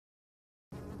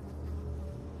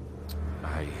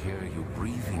I hear you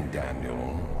breathing,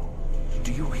 Daniel.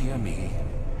 Do you hear me?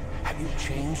 Have you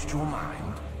changed your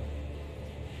mind?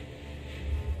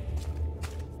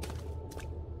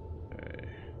 Okay.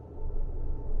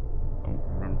 I don't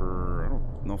remember. I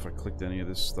don't know if I clicked any of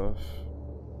this stuff.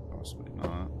 Possibly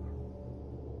not.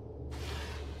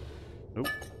 Nope.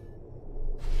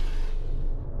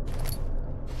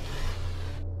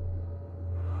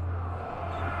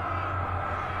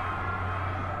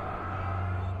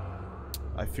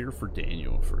 I fear for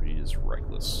Daniel, for he is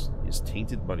reckless. He is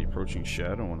tainted by the approaching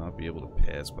shadow and will not be able to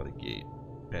pass by the gate.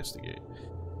 Past the gate.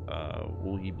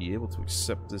 Will he be able to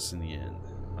accept this in the end?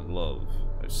 My love,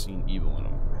 I've seen evil in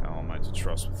him. How am I to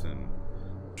trust within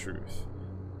truth?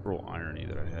 Cruel irony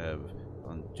that I have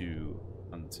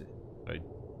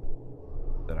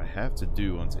to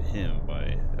do unto him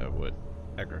by what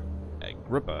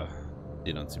Agrippa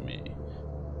did unto me.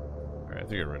 Alright, I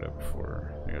think I read it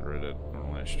before. I think I read it on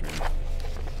the last stream.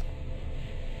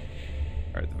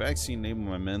 Alright, the vaccine enabled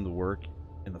my men to work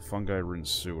in the fungi-ridden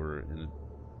sewer in a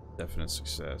definite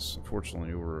success.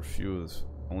 Unfortunately,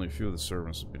 only a few of the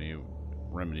servants have been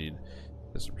remedied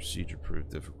as the procedure proved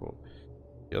difficult.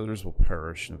 The others will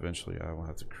perish, and eventually I will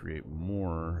have to create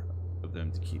more of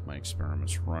them to keep my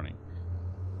experiments running.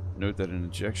 Note that an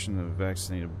injection of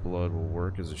vaccinated blood will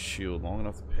work as a shield long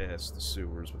enough to pass the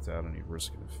sewers without any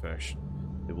risk of infection.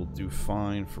 It will do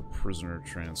fine for prisoner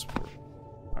transport.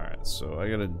 Alright, so I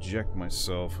gotta inject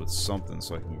myself with something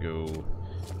so I can go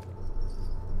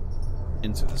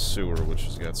into the sewer, which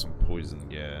has got some poison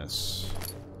gas.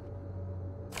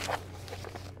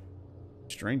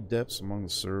 Strange deaths among the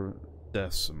servants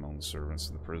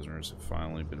and the prisoners have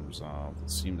finally been resolved. It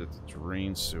seemed that the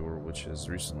drain sewer, which has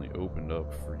recently opened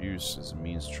up for use as a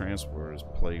means of transport, is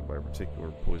plagued by a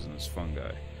particular poisonous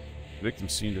fungi. The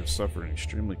victims seem to have suffered an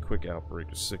extremely quick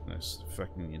outbreak of sickness,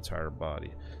 affecting the entire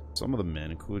body. Some of the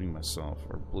men, including myself,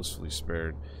 are blissfully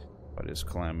spared by this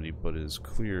calamity, but it is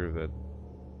clear that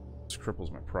this cripples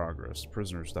my progress. The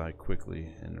prisoners die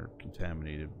quickly, and their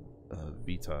contaminated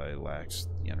vitae lacks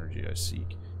the energy I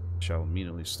seek. I shall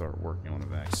immediately start working on a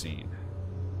vaccine.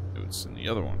 Notes in the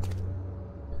other one.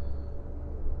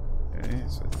 Okay,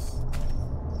 so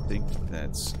I think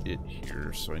that's it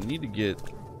here. So I need to get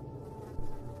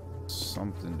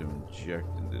something to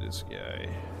inject into this guy.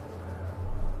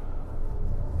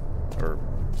 Or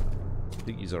I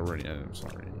think he's already. I'm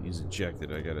sorry, he's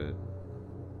injected. I gotta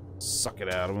suck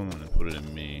it out of him and then put it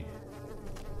in me.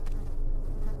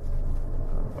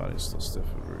 Body's still stiff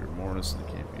with rigor mortis and it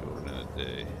can't be over in a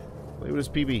day. Play with his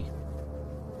PB.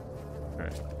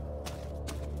 Alright.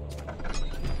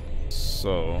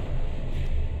 So.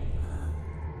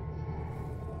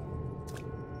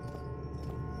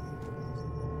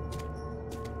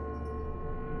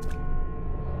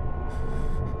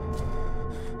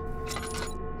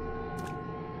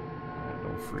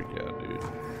 Don't freak out, dude.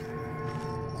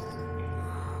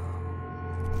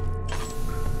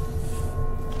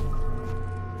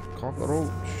 Cockroach.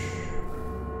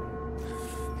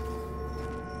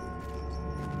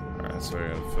 Alright, so I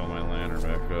gotta fill my lantern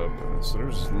back up. So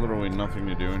there's literally nothing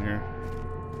to do in here.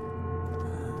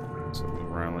 So I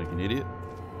move around like an idiot.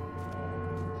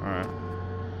 Alright.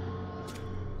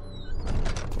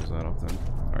 Close that up then.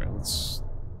 Alright, let's...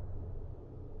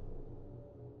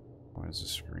 Why does the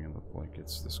screen look like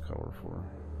it's this color for?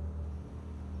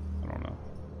 I don't know.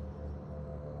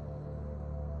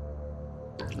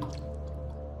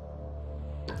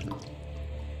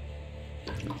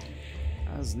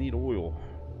 Guys need oil.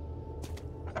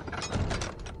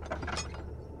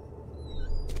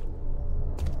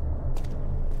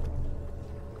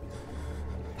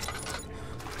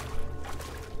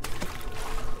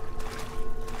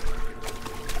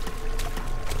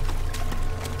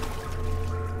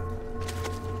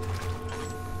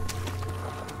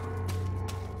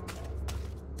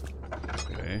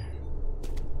 Okay.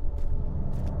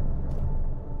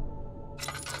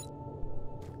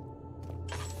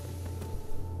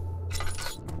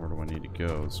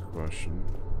 Go is the question.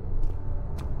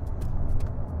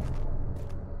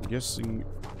 I'm guessing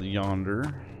yonder.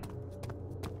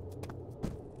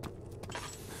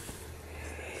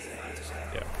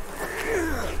 Yeah.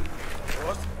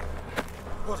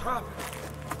 What happened?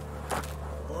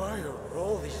 Why are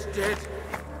all these dead?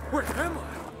 Where am I?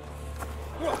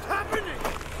 What's happening?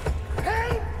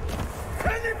 Help!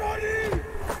 Anybody!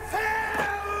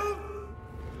 Help!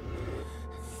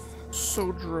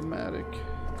 So dramatic.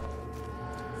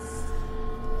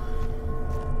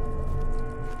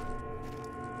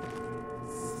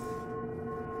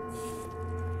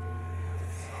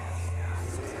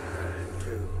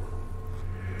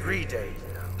 Days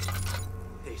now.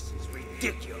 This is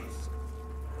ridiculous.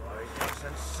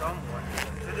 Send someone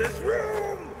into this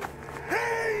room!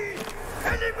 Hey!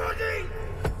 Anybody!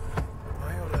 Am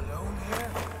I all alone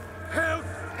here? Help!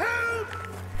 Help!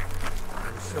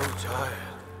 I'm so tired.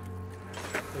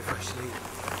 If I sleep,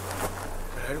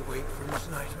 will I wake from this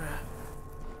nightmare?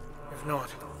 If not,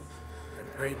 I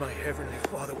pray my Heavenly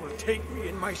Father will take me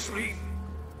in my sleep.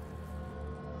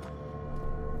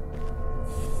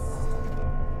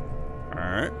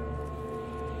 Alright. I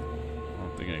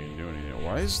don't think I can do anything.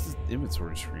 Why is the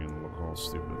inventory screen look all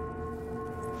stupid?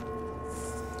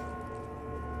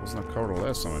 It was not covered the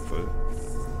last time I played it.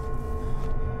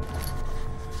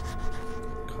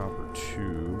 Copper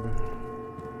tube.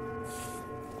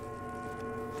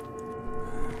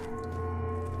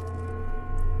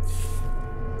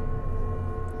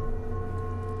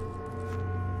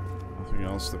 Nothing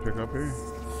else to pick up here?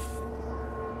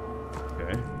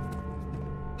 Okay.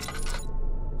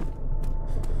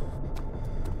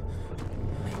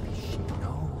 Maybe she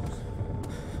knows.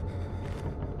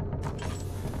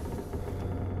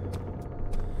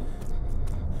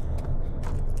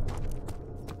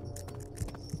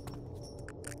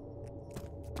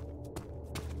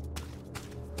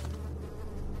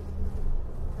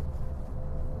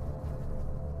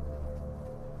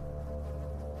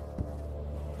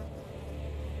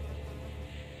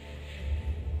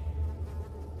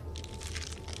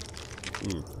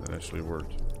 Ooh, that actually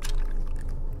worked.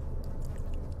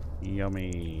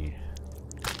 Yummy.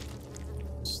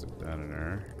 Stick that in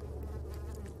there.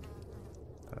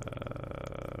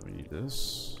 We need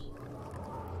this.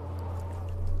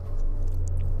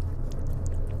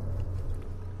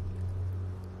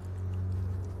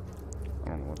 I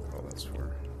don't know what the hell that's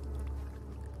for.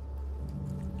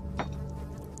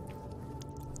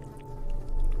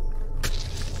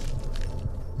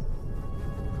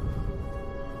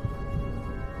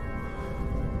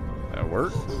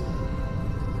 Work.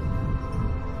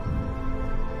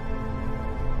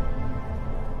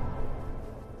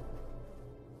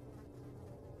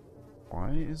 Why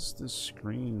is the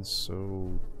screen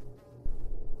so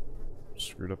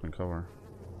screwed up in color?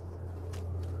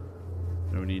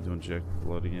 No need to inject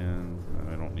blood again.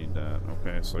 I don't need that.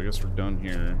 Okay, so I guess we're done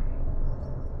here.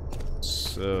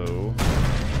 So,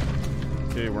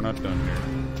 okay, we're not done here.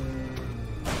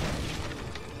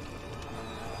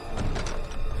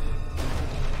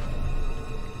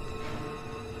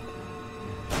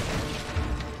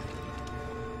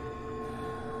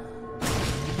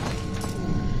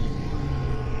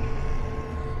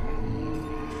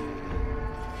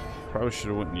 Probably should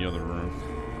have went in the other room.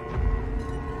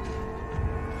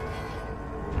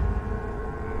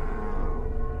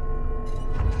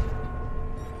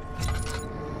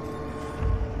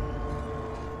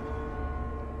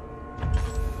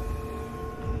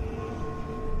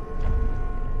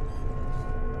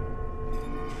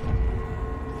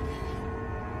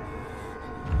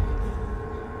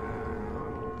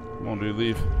 Come on, dude,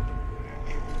 leave.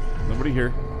 Nobody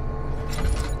here.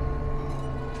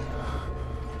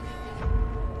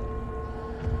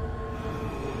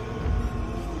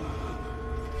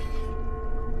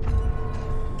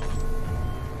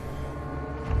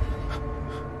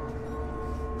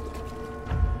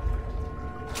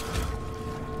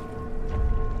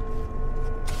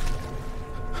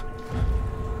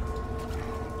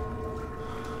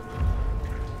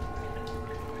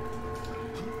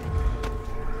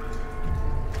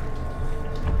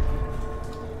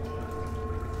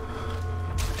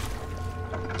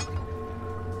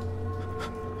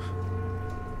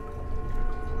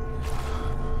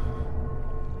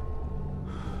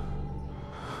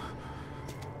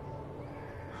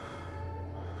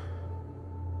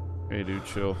 Hey dude,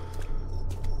 chill.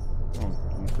 Oh,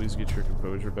 can you please get your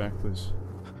composure back, please?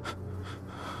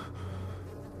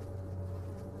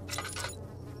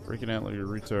 Freaking out like a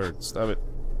retard. Stop it.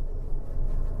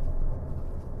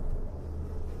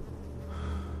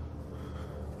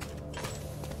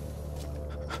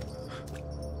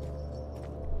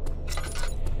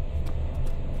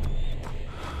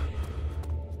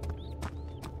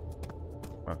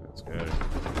 Fuck, let's get it.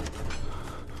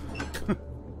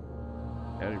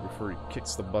 Out of before he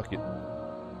kicks the bucket.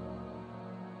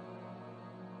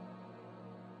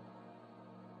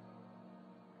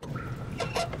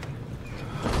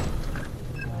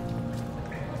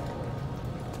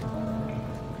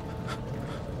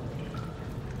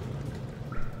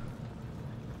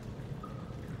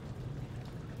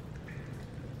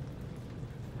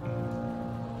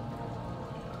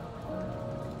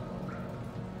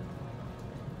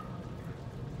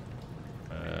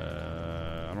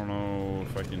 I don't know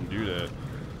if I can do that.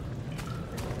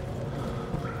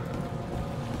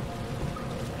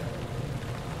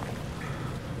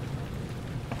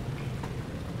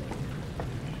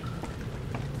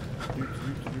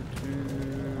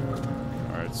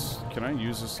 can I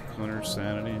use this to clear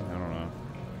sanity? I don't know.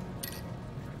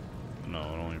 No,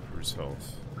 it only improves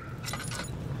health.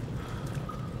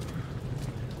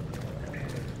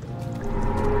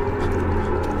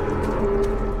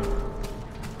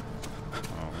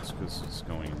 Oh, that's because it's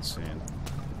going insane.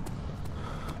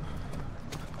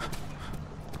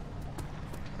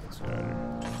 That's better.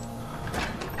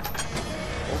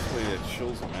 Hopefully that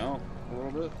chills him out a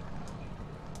little bit.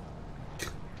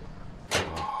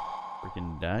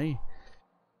 Freaking die.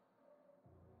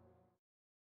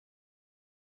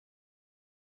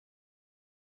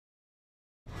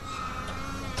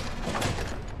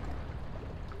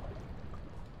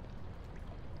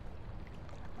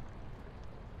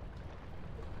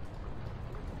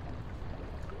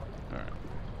 Alright.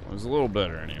 It was a little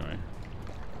better anyway.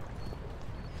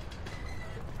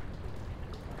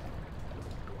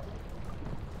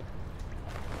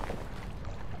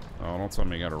 Oh, don't tell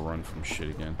me I gotta run from shit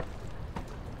again.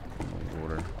 No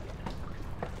water.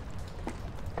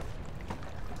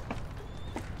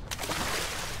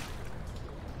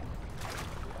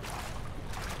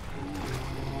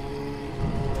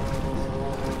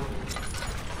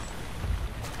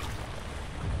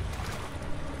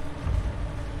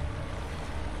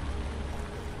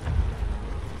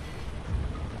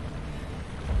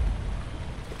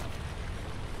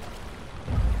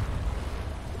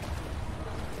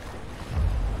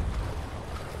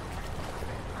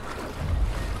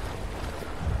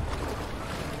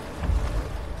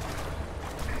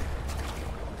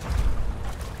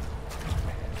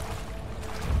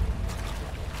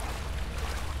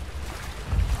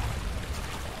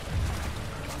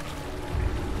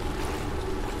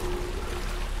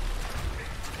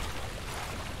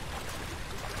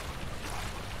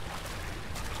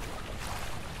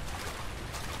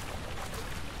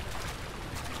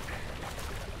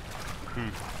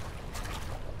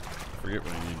 Forget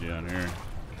what I need to do down here.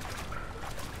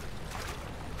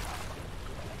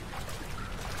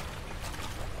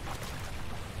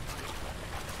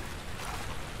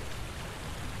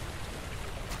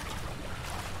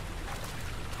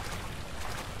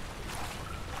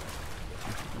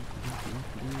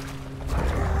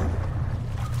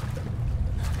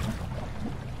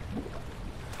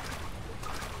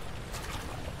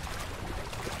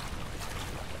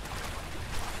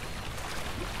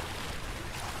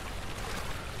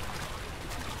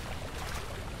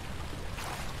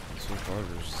 So far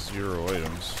there's 0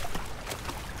 items.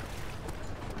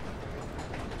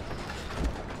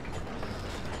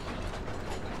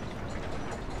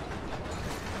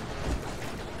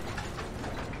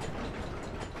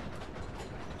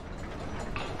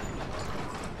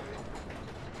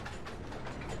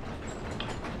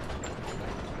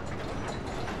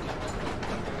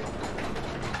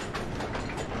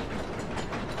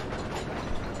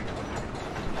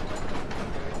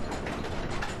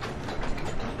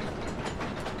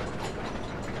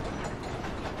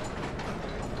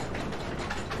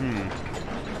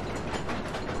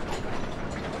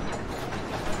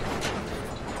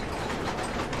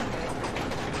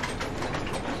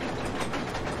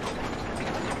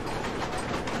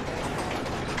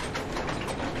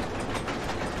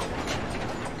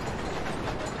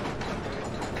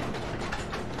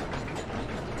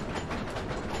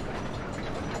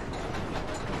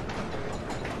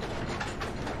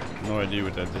 No idea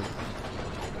what that did.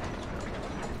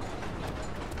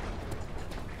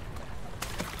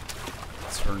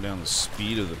 Turn down the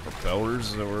speed of the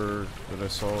propellers that I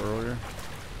saw earlier.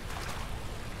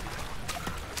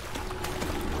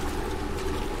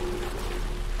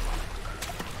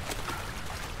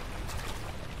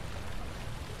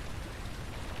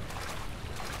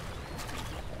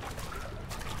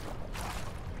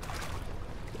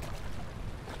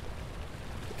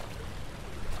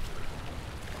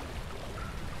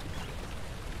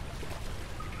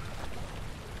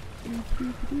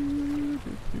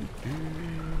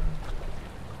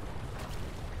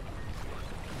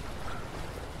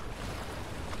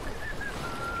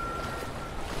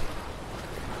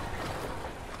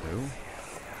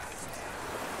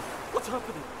 What's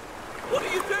happening? What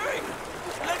are you doing?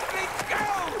 Let me go!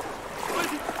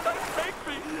 Please, don't take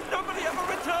me! Nobody ever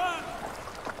returns!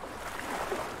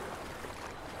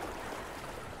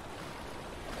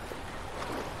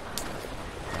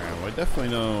 Alright, well I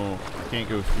definitely know I can't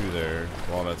go through there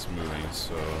while that's moving,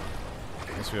 so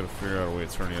I guess we gotta figure out a way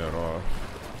of turning that off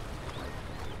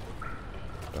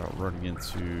without running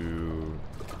into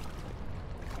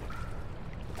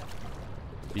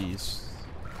beasts.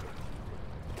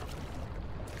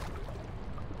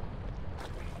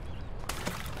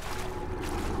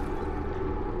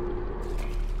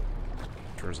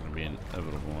 Sure it's gonna be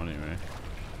inevitable anyway.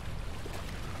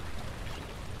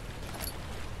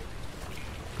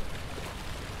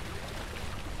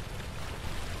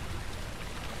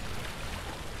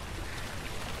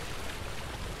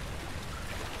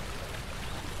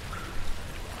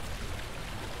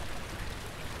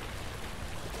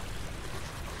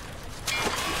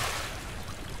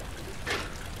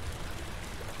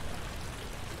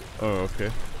 Oh,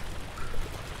 okay.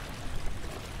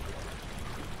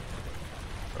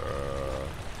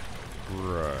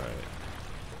 Right.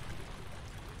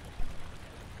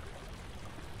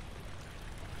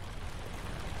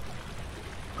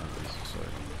 That is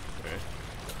exciting. Okay.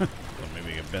 So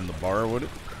maybe I can bend the bar with it.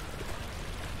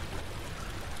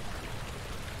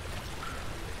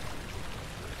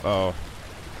 Oh.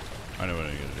 I know what I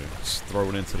gotta do. Just throw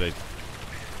it into the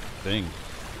thing.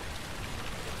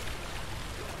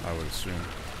 I would assume.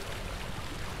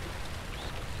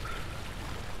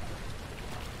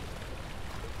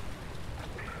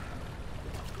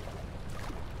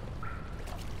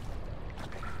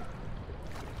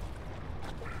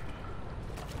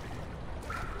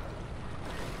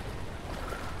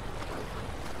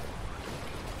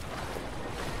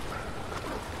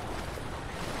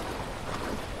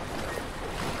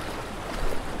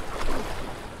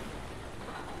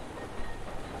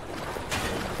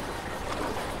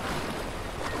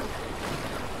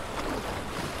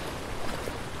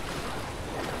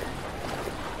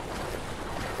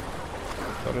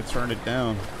 Thought I turned it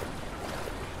down.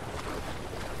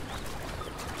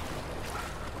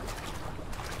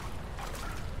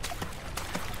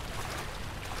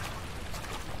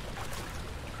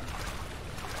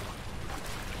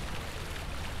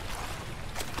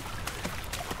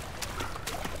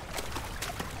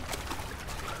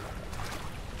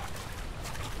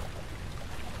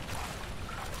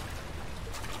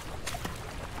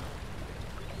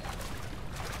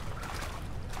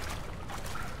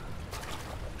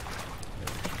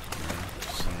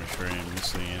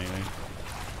 Anything.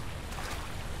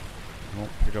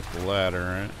 Won't pick up the ladder,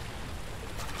 right?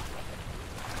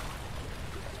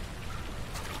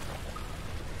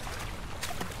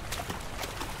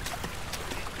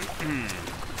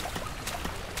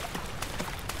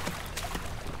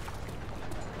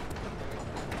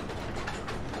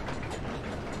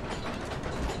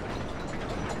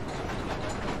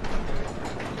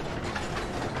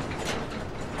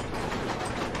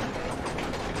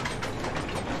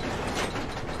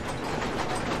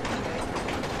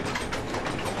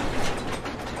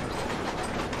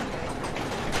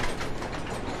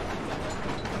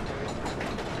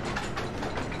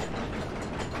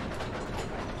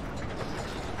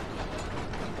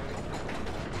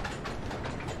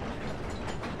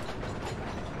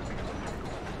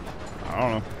 I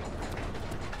don't know.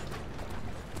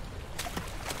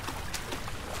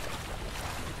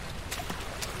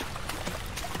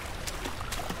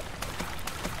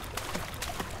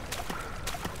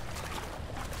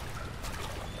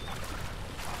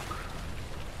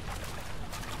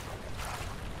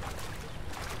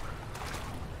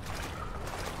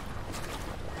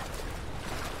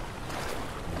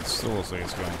 It still looks like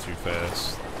it's going too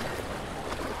fast.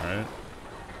 Alright.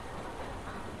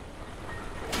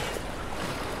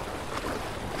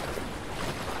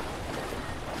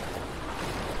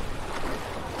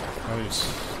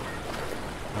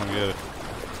 I don't get it.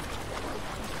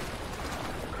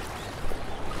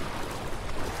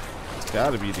 It's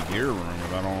gotta be the gear room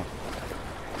if I don't.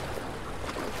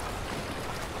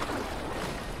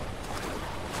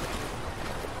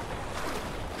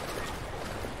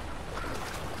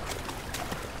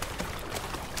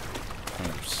 I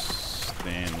don't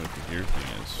understand what the gear thing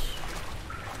is.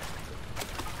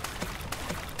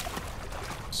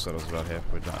 Said I was about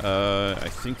halfway done. I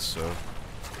think so.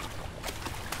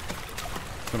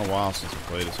 It's been a while since I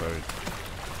played it, so I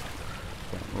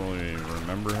don't really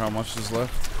remember how much is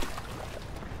left.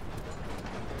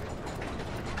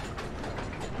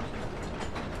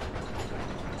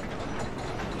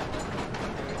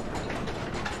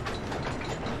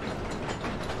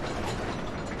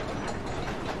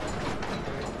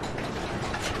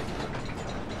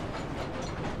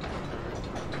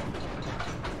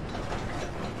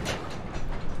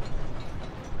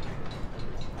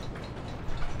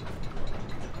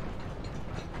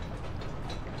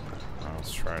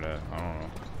 Let's try that. I don't know.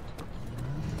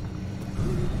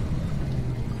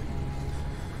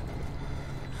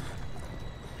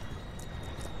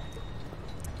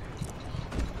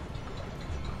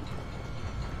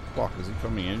 Fuck, is he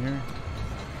coming in here?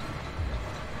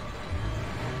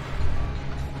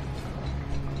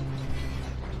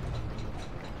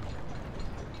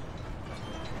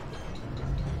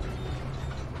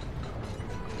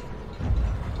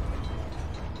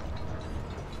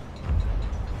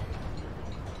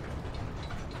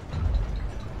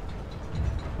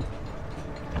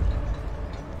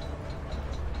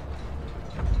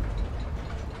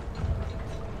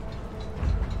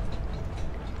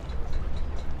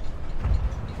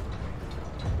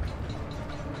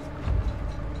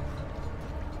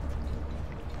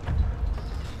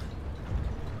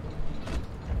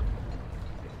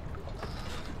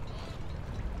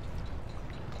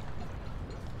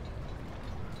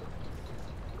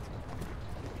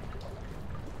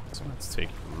 Let's take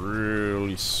it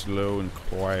really slow and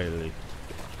quietly.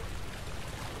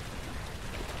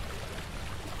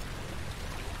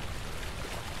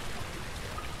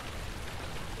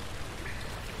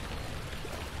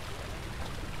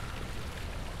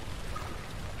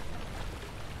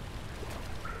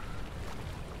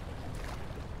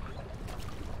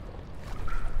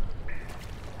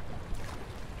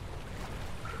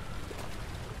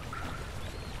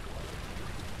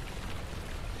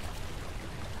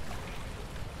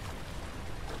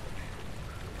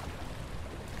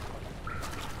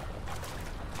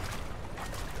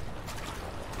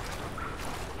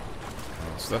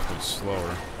 It's definitely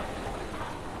slower.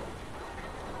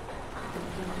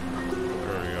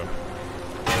 There we go.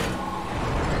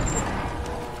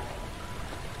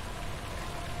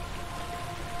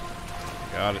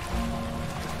 Got it.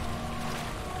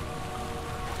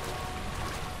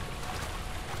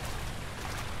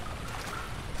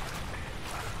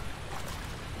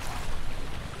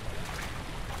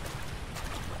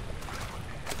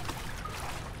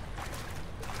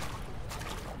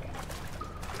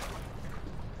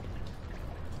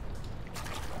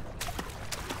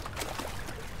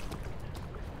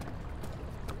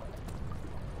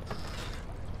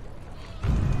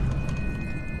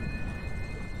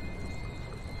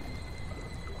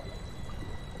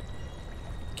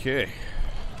 Okay.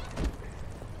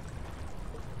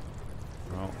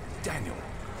 Well, Daniel,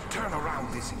 turn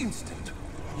around this instant.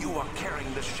 You are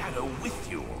carrying the shadow with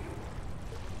you.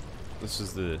 this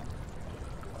is the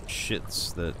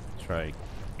shits that try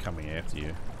coming after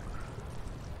you.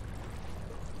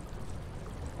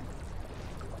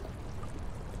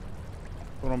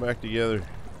 Put them back together.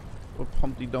 Put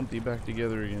Humpty Dumpty back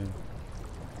together again.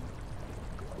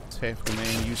 It's half the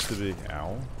man used to be.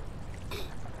 Ow.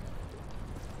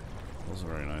 Wasn't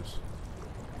very nice.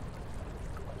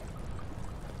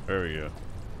 There we go.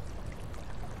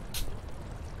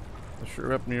 I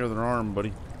sure up near their arm,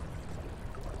 buddy.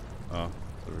 Oh,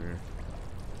 it's over here.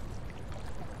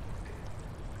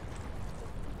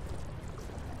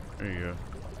 There you go.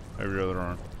 Have your other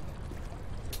arm.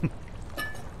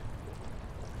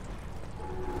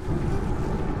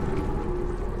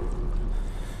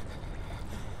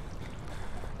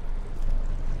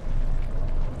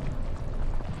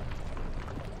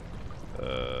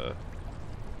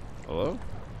 Hello?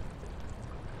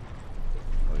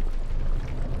 Like,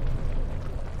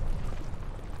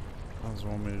 what does it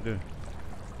want me to do?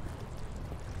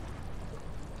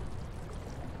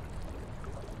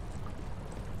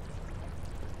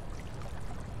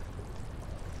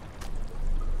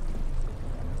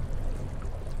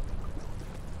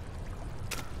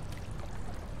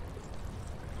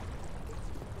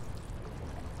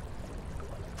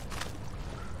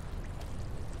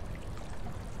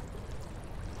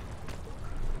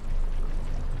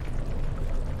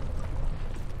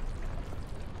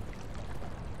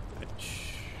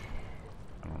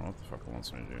 I don't know what the fuck it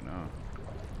wants me to do now.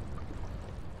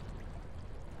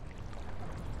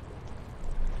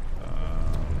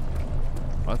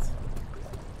 What?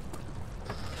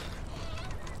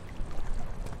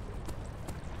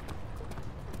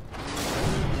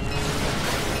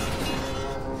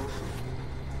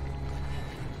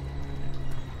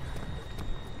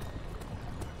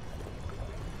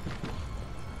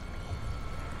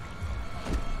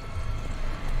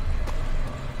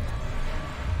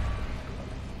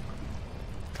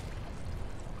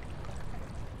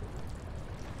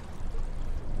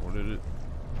 What did it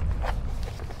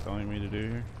telling me to do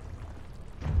here?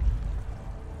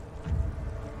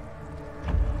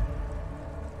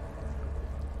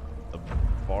 The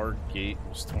barred gate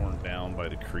was torn down by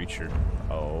the creature.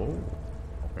 Oh,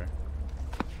 okay.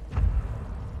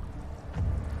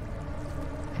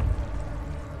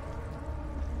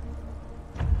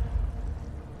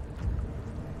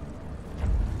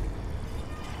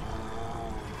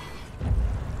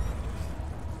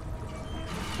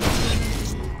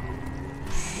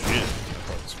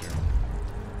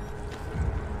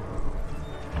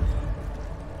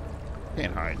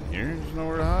 Can't hide in here. There's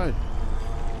nowhere to hide.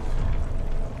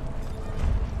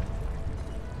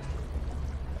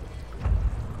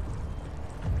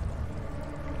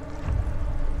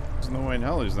 There's no way in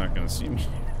hell he's not going to see me.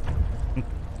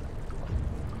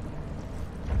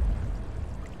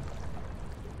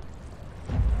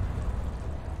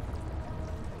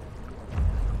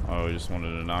 Oh, he just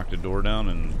wanted to knock the door down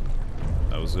and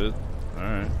that was it?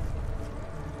 Alright.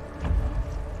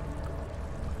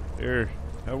 Here.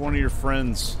 Have one of your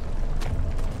friends.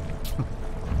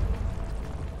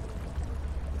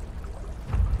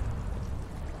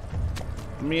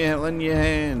 lend you a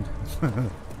hand. Alright.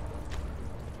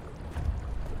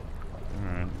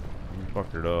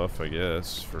 fuckered off, I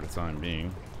guess, for the time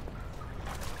being.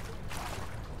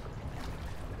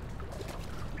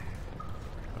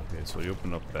 Okay, so you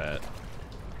open up that.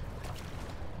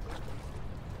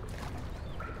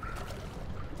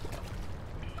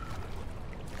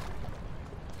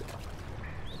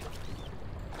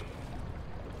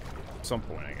 At some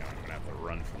point, I'm gonna have to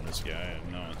run from this guy.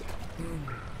 I know it.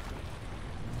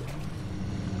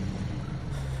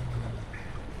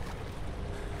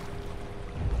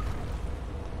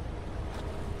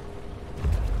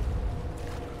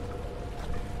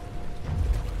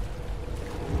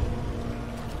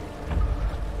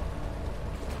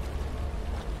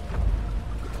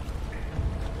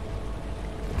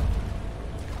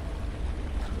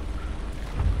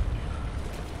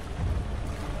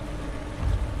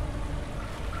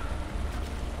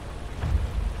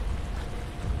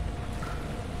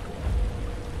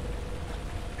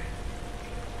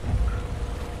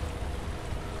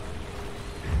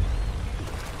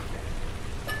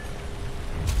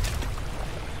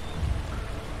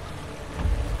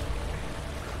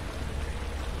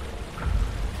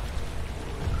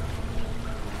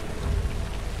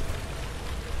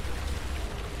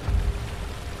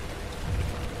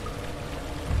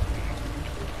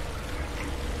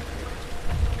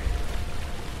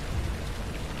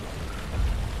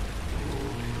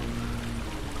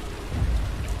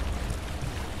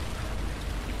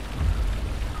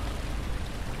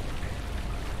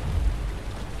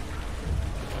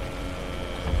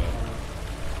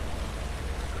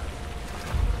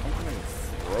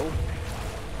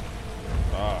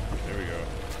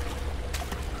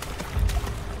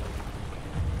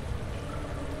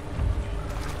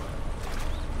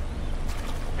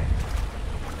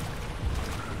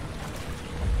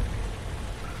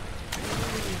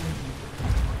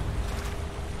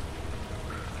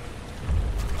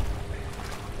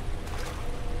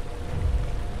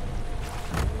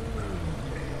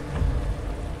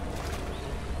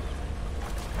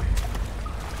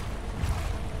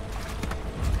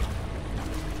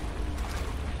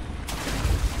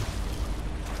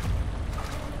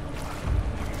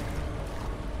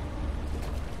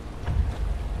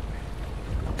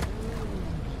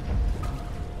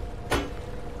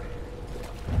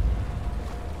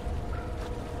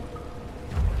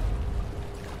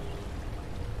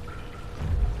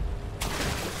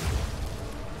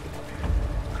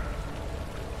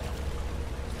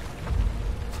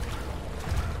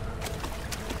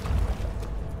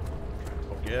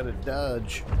 Gotta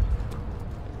dodge.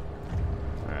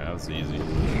 Alright, that was easy.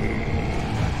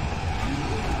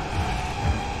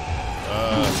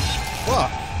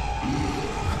 Fuck!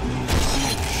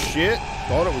 Shit!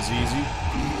 Thought it was easy.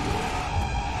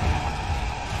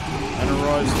 I didn't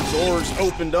realize the doors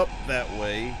opened up that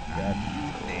way. God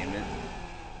damn it.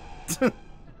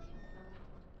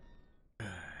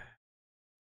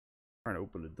 Trying to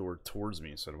open the door towards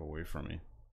me instead of away from me.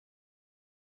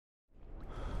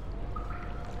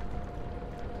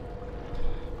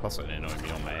 Plus, I didn't know he'd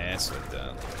be on my ass like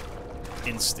that.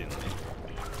 Instantly.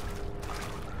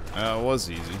 It was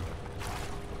easy.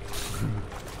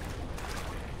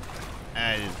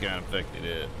 I just kind of affected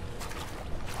it.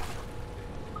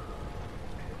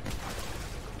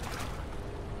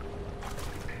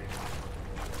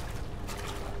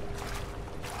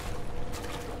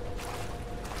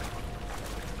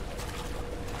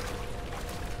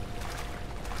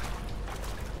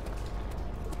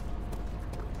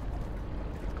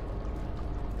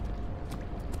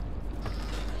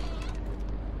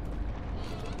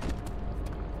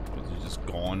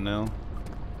 Now.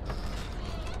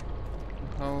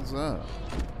 What the hell is that?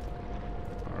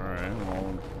 Alright,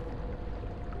 well.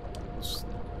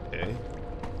 Okay.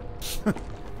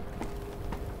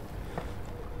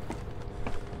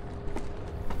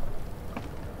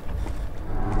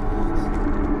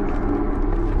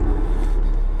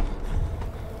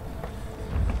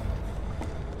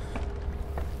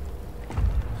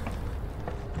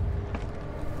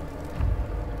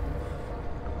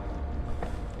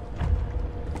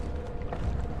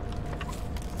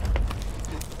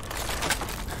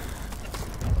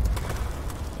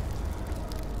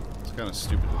 Kind of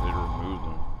stupid that they removed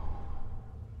them.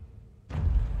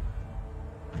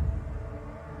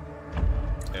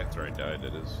 After I died,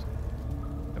 that is.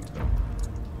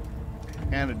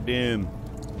 Kind of dim.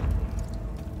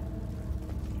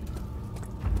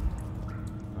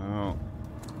 Oh.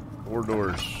 4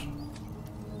 doors.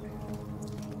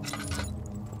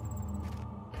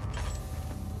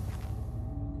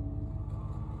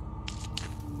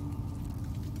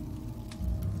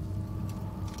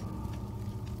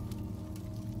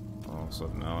 So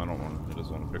now I don't want. He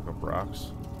doesn't want to pick up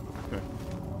rocks. Okay.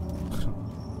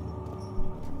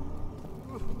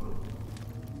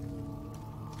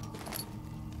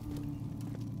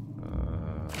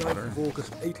 9th of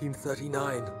August,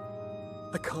 1839.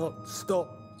 I can't stop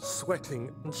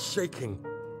sweating and shaking.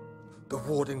 The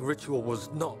warding ritual was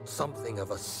not something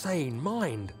of a sane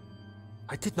mind.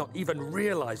 I did not even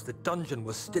realize the dungeon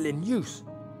was still in use.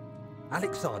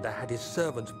 Alexander had his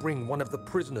servants bring one of the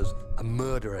prisoners, a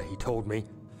murderer, he told me.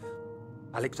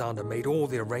 Alexander made all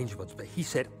the arrangements, but he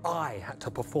said I had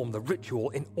to perform the ritual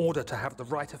in order to have the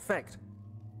right effect.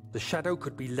 The shadow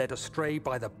could be led astray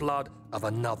by the blood of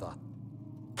another.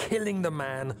 Killing the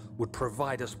man would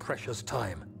provide us precious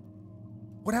time.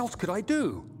 What else could I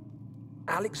do?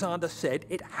 Alexander said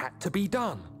it had to be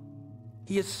done.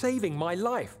 He is saving my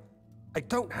life. I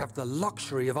don't have the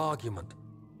luxury of argument.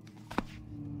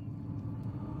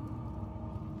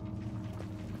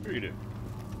 Read it.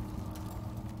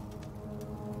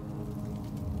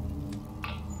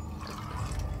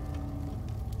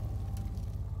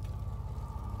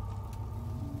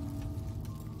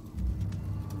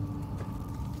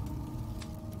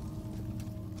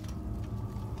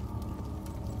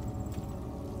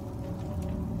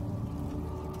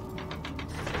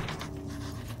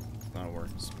 Not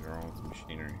working. Something wrong with the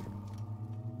machinery.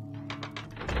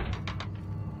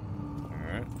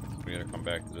 Alright, we gotta come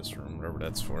back to this room, whatever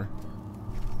that's for.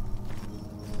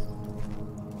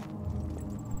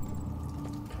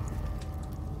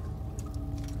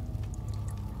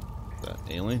 That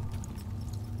alien?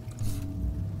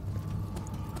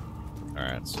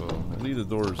 Alright, so I leave the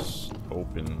doors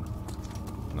open,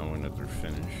 knowing that they're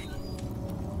finished.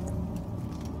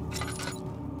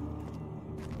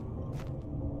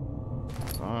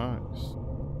 Sucks.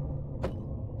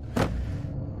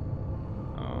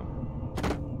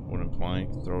 Wooden plank,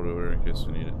 throw it over there in case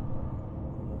we need it.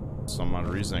 Some odd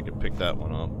reason I could pick that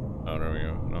one up. Oh, there we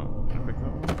go. No, can I pick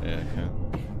that one? Yeah, I can.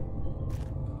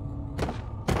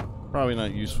 Probably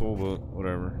not useful, but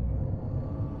whatever.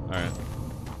 Alright.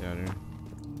 Yeah, dude.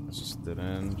 That's just a dead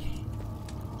end.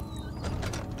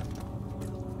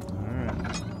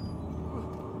 Alright.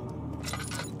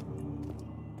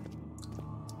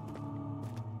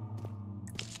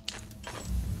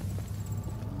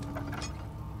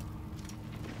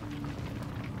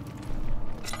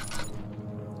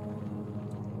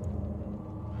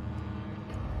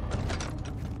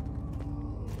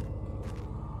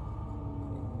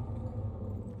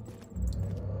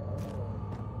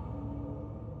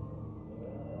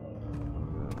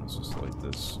 Just like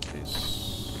this case.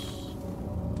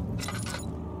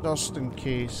 Just in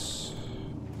case.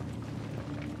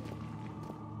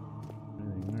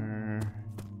 Anything there?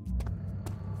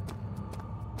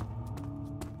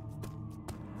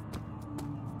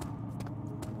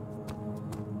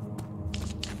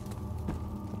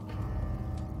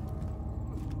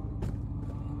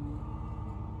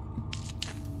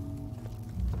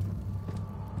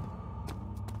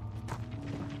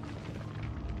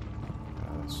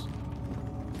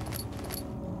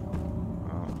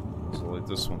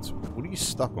 This one's. What are you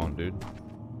stuck on, dude?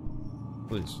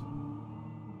 Please.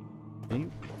 Can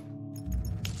you?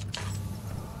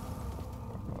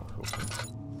 Oh, okay.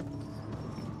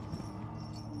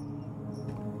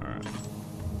 Alright.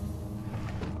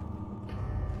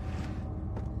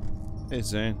 Hey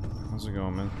Zane, how's it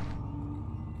going, man?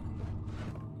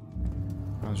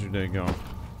 How's your day going?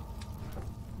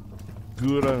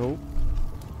 Good, I hope.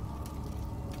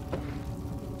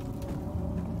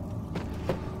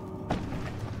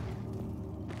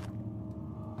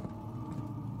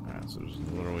 So there's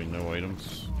literally no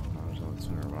items. There's no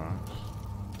center box.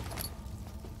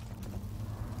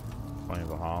 Playing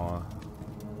Valhalla.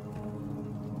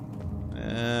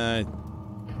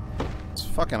 It's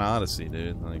fucking Odyssey,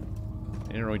 dude. Like,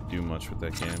 they didn't really do much with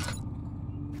that game.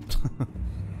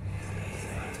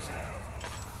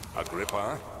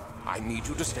 Agrippa, I need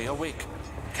you to stay awake.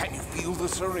 Can you feel the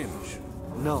syringe?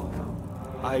 No,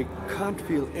 I can't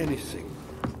feel anything.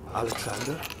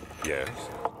 Alexander? Yes?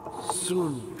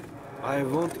 Soon, I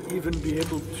won't even be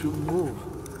able to move,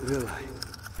 will I?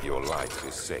 Your life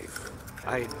is safe.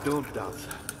 I don't doubt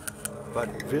that.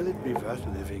 But will it be worth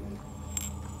living?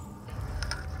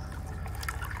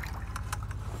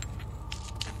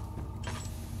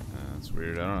 That's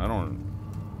weird. I don't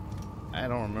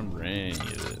remember any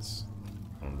of this.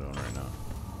 What I'm doing right now.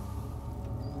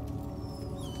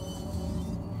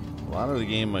 A lot of the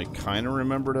game I kind of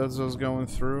remembered as I was going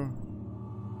through.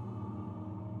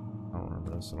 I don't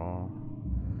remember this at all.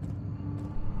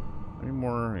 Any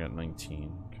more? I got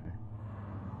 19. Okay.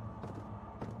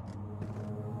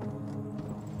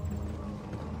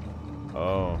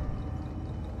 Oh.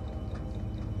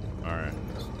 Alright.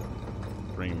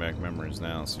 Bringing back memories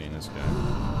now, seeing this guy.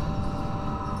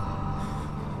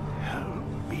 Help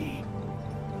me.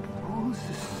 Who's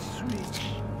the switch?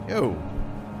 Yo.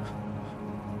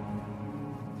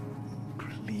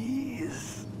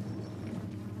 Please.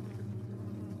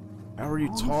 How are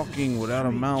you talking without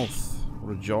a mouth?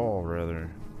 Or a jaw, rather?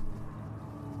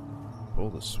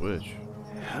 Pull the switch.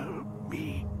 Help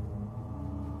me.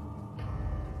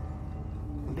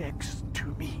 Next to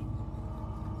me.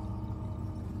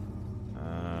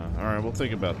 Alright, we'll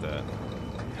think about that.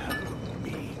 Help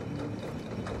me.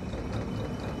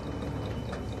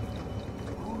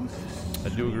 I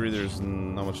do agree there's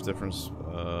not much difference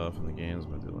from the games,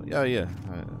 but yeah.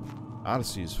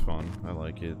 Odyssey is fun. I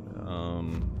like it.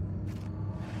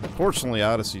 Unfortunately,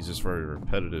 Odyssey is just very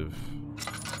repetitive.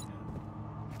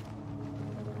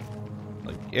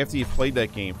 Like, after you've played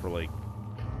that game for, like,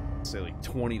 say, like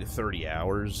 20 to 30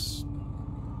 hours,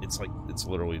 it's like, it's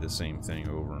literally the same thing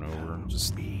over and over.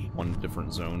 Just one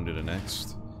different zone to the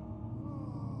next.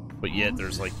 But yet,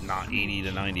 there's, like, not 80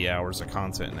 to 90 hours of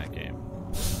content in that game.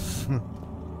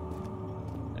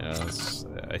 Yeah,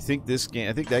 I think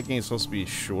that game's supposed to be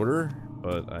shorter,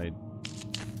 but I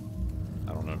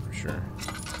don't know for sure.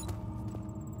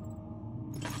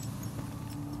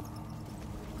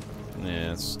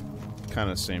 Yeah, it's kind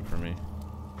of the same for me.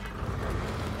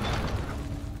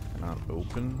 Not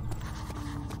open.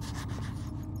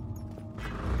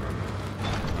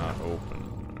 Not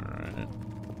open. Alright.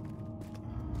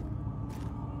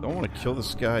 Don't want to kill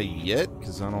this guy yet,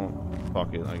 because I don't...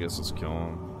 Fuck it, I guess let's kill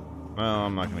him. Well,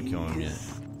 I'm not gonna kill him yet.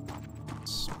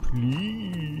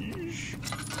 Please.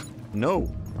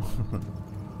 No.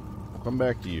 I'll come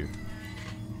back to you.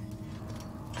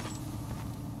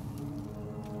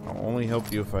 I'll only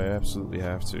help you if I absolutely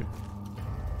have to.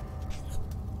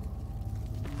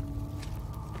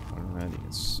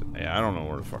 Yeah, I don't know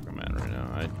where the fuck I'm at right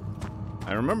now.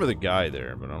 I remember the guy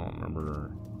there, but I don't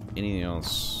remember anything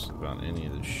else about any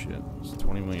of this shit. It's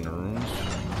 20 million rooms.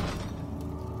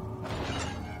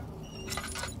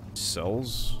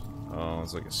 Cells? Oh,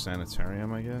 it's like a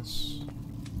sanitarium, I guess.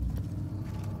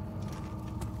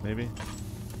 Maybe?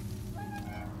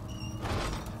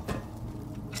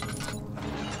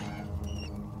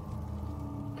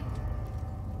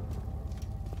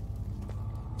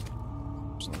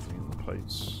 There's nothing in the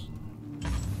pipes.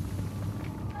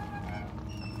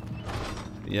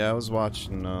 Yeah, I was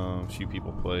watching a few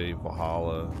people play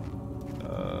Valhalla.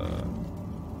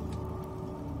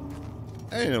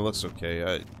 And it looks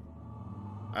okay.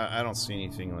 I don't see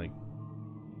anything like,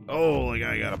 oh, like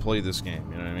I gotta play this game,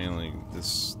 you know what I mean? Like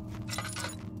this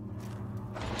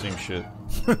same shit.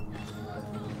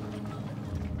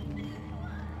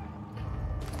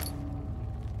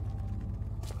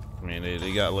 I mean,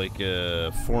 they got like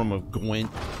a form of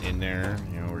Gwent in there,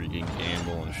 you know, where you can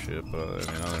gamble and shit. But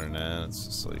I mean, other than that, it's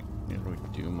just like you don't really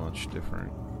do much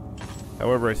different.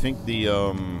 However, I think the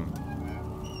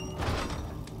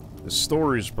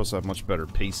story is supposed to have much better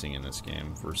pacing in this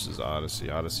game versus Odyssey.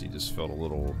 Odyssey just felt a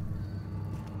little...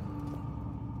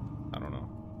 I don't know.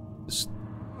 Just...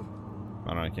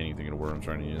 I can't even think of the word I'm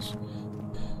trying to use.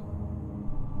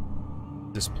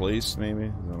 Displaced, maybe?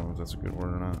 I don't know if that's a good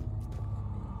word or not.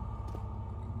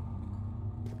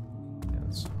 Yeah,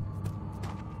 it's...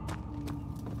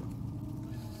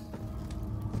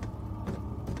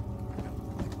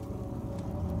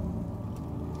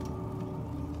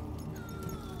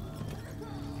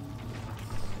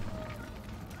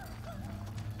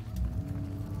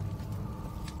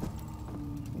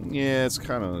 Yeah, it's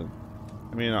kind of...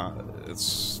 I mean,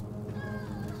 it's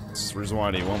the reason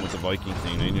why they went with the Viking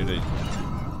thing. They knew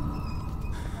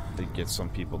they'd get some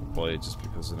people to play it just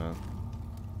because of that.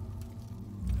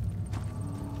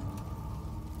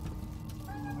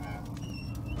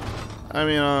 I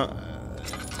mean,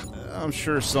 I'm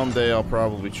sure someday I'll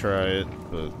probably try it,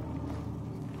 but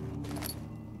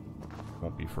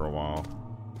won't be for a while.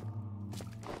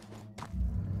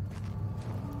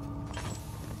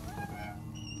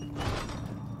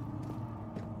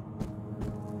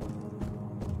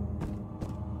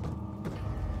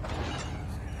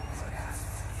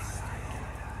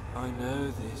 I know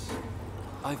this.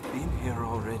 I've been here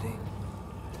already.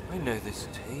 I know this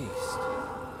taste.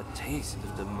 A taste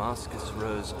of Damascus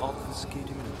rose obfuscating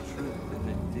the truth in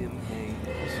a dim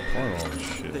haze. Oh,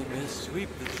 shit. They may sweep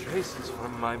the traces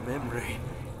from my memory,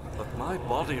 but my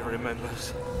body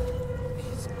remembers.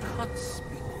 These cuts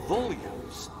speak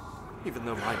volumes, even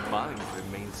though my mind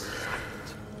remains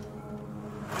silent.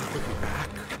 They'll be back.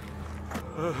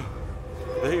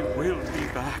 They will be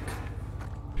back.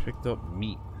 Picked up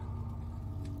meat.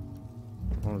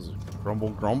 What is it? Grumble,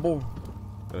 grumble?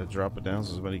 Gotta drop it down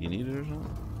so somebody can eat it or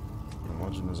something? I'm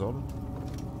watching this over.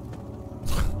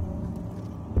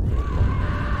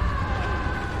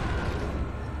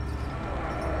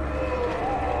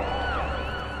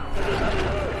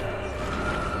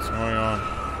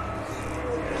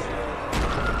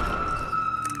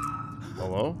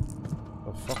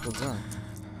 The fuck was that?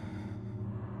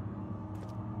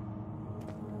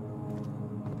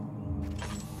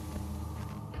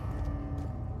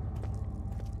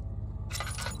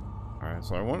 Alright,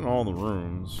 so I went in all the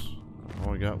rooms.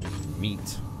 All I got was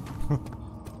meat. Not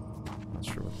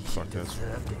sure what the fuck that's.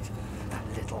 Deserved it, that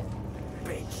little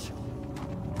bitch.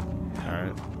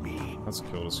 Alright, let's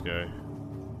kill this guy.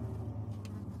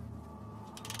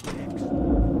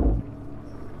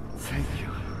 Thank you.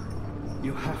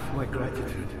 You have my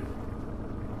gratitude.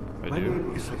 I My do.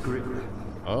 name is Agrippa.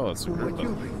 Oh, it's a Who group. might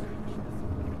you be?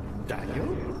 Daniel?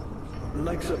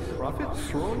 Like the prophet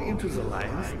thrown into the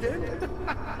lion's den?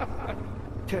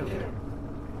 Tell me,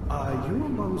 are you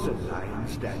among the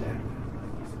lions, Daniel?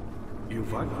 You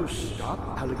want to stop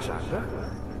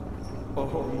Alexander?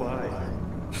 Oh my,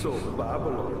 so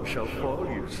Babylon shall fall,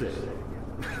 you say?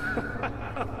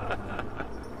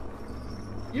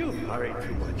 You worry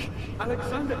too much.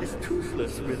 Alexander is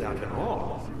toothless without an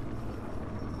arm.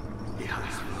 He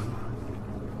has one.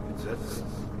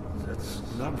 That's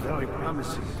not very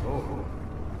promising at all.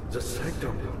 The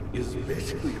sanctum is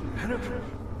basically impenetrable,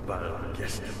 but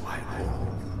against my hole.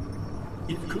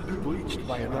 It could be breached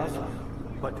by another,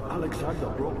 but Alexander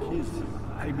broke his,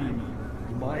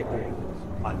 my own,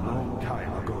 a long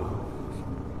time ago.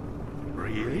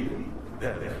 Really?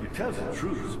 Well, if you tell the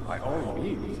truth, by all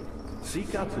means,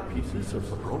 seek out the pieces of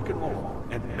the broken arm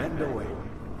and mend away.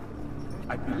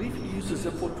 I believe he uses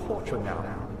them for torture now.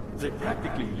 They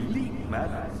practically leak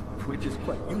madness, which is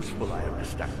quite useful, I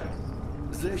understand.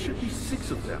 There should be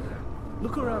 6 of them.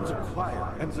 Look around the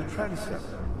choir and the transept.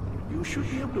 You should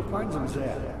be able to find them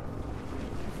there.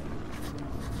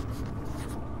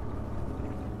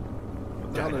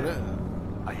 Daniel,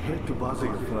 I hate to bother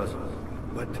you further,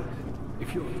 but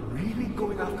if you're really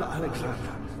going after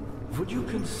Alexander, would you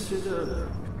consider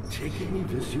taking me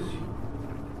with you?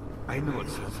 I know it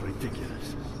sounds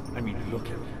ridiculous. I mean, look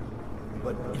at me.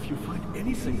 But if you find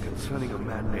anything concerning a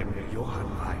man named Johann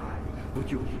Wein, would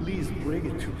you please bring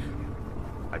it to me?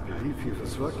 I believe he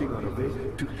was working on a way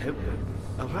to help me.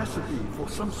 A recipe for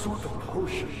some sort of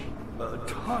potion. A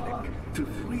tonic to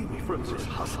free me from this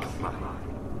husk of mine.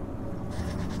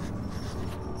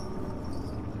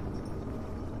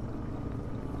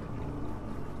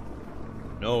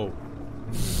 No.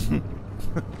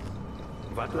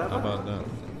 What level? How about that?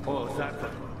 Oh, that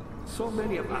one. So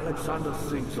many of Alexander's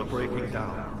things are breaking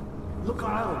down. Look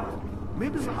around.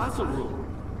 Maybe the other room.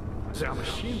 There are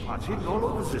machine parts hidden all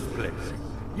over this place.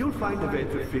 You'll find a way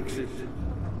to fix it.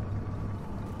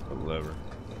 A lever.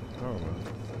 Oh,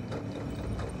 well.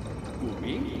 Who,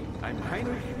 me? I'm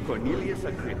Heinrich Cornelius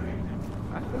Agrippa.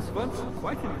 I was once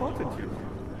quite important, you know.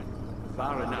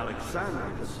 Baron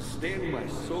Alexander has sustained my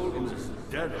soul in this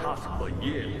dead husk for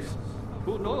years.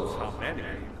 Who knows how many?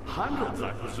 Hundreds,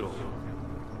 I presume.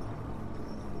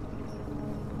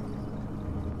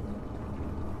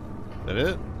 That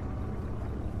it?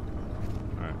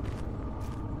 Alright.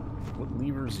 What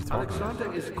lever is he talking about?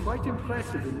 Alexander is quite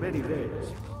impressive in many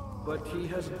ways, but he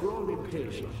has grown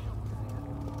impatient.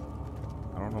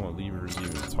 I don't know what lever is he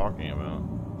even talking about.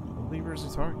 What lever is he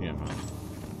talking about?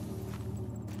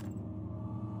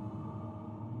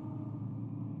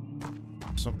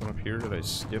 Something up here that I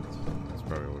skipped? That's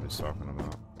probably what he's talking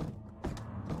about.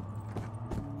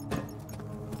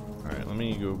 Alright, let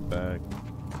me go back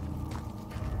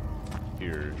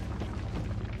here.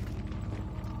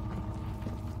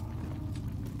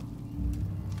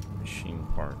 Machine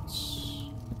parts.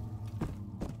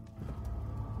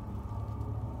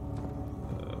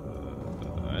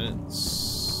 I didn't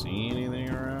see anything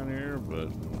around here, but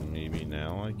maybe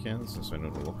now I can since I know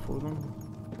to look for them.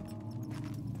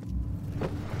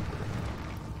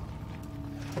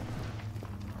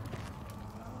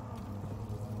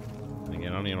 And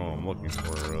again, I don't even know what I'm looking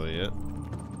for really yet.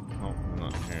 Oh,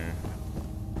 not here.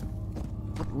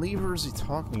 What lever is he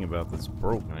talking about that's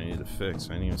broken? I need to fix.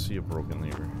 I didn't even see a broken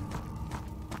lever.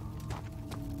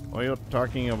 What are you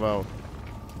talking about?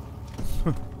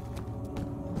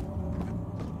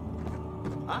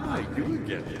 Ah, you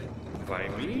get it. By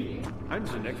me, I'm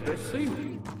the next best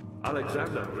thing.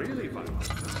 Alexander really wants.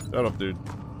 Shut up, dude.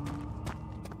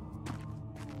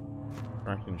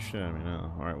 Cracking shit at me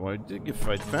now. Alright, well, I did get.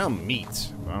 I found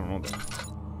meat. But I don't know what the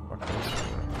fuck that's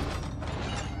for.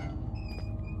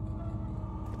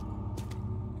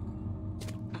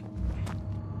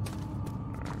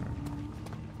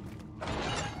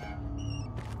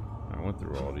 I went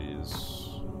through all these.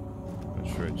 Make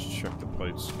sure I just check the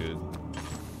pipes good.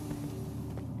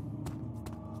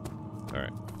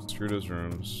 Alright, screw those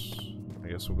rooms. I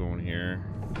guess we'll go in here.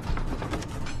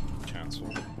 Cancel.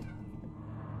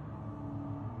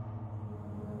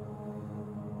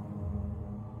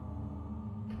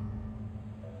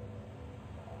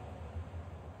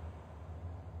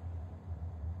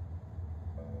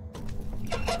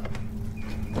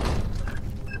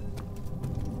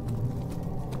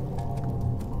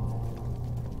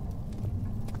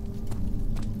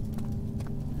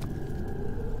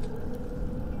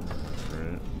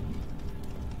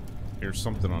 Here's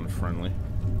something unfriendly.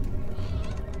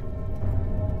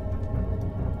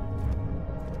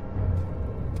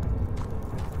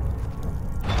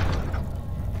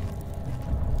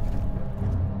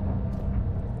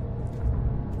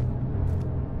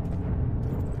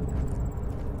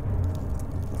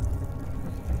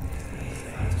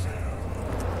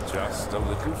 Just a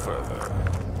little further.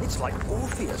 It's like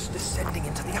Orpheus descending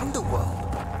into the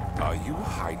underworld. Are you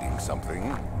hiding something?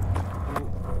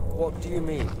 What do you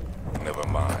mean? Never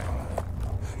mind.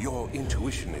 Your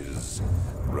intuition is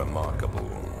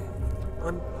remarkable.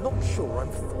 I'm not sure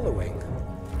I'm following.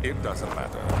 It doesn't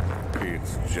matter.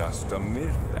 It's just a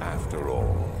myth after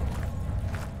all.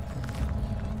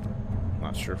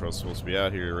 Not sure if I was supposed to be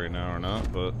out here right now or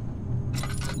not, but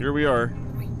here we are.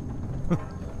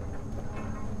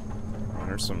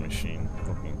 There's some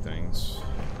machine-looking things.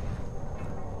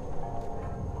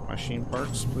 Machine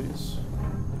parts, please.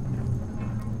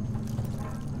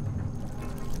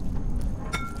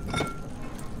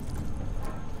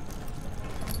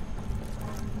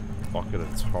 Bucket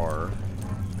of tar.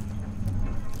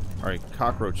 Alright,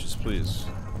 cockroaches, please.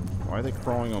 Why are they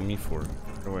crawling on me for?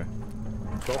 Go away.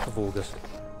 12th of August,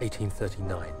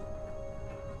 1839.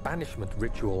 Banishment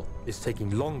ritual is taking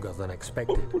longer than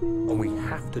expected, and we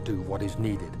have to do what is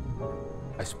needed.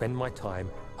 I spend my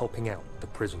time helping out the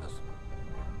prisoners.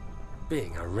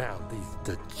 Being around these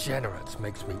degenerates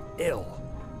makes me ill.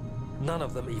 None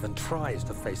of them even tries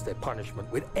to face their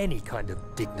punishment with any kind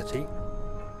of dignity.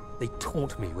 They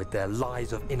taunt me with their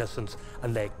lies of innocence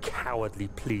and their cowardly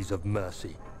pleas of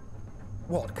mercy.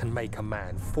 What can make a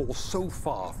man fall so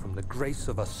far from the grace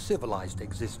of a civilized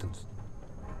existence?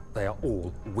 They are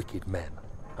all wicked men,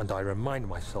 and I remind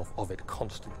myself of it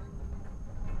constantly.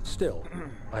 Still,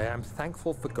 I am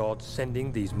thankful for God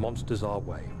sending these monsters our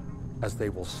way, as they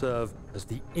will serve as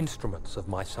the instruments of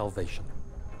my salvation.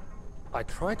 I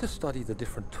try to study the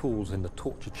different tools in the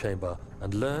torture chamber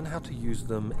and learn how to use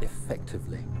them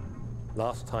effectively.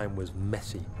 Last time was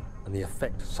messy, and the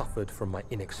effect suffered from my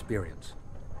inexperience.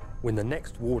 When the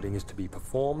next warding is to be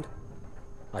performed,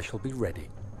 I shall be ready.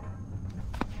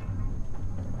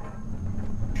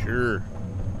 Sure.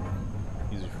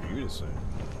 Easy for you to say.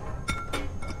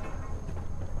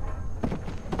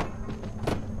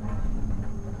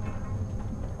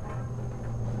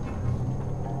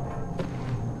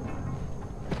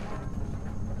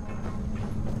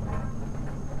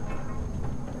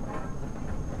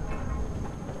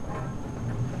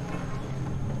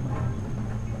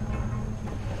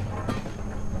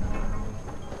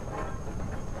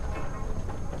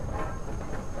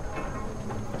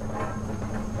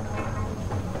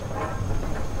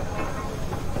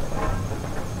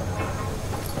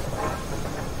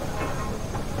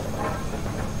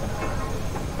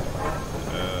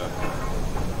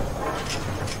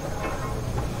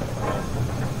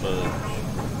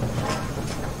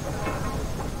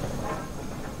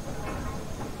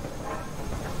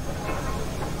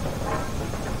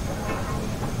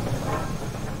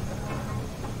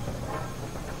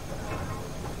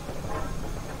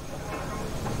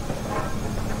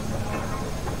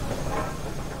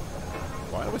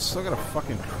 Still got a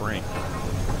fucking crank.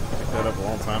 Picked that up a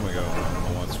long time ago. I don't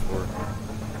know what it's for.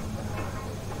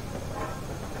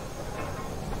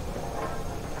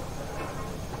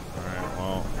 Alright,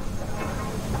 well.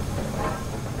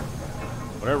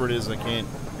 Whatever it is, I can't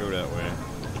go that way.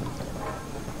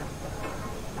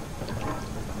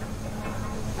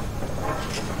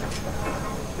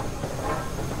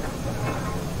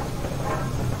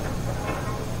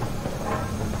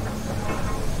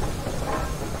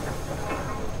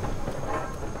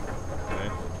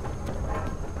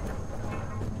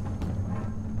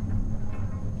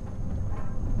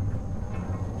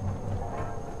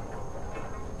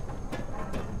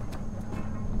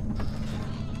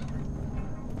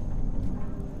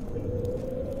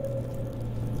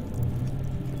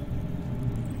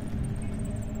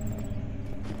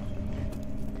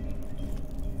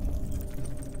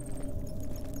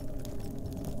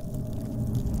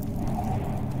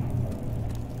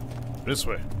 This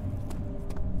way.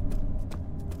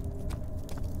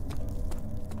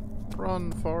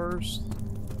 Run, Forrest.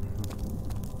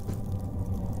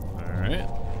 Alright.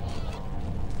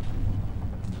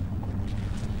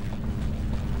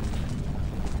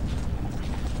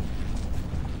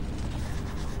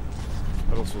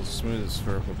 Pedals with smooth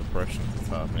spherical depression at the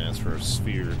top, man. It's for a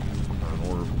sphere or an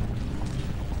orb.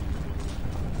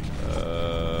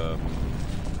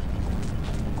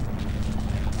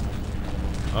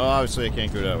 Oh, obviously I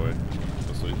can't go that way.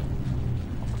 Let's leave.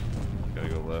 Gotta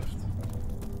go left.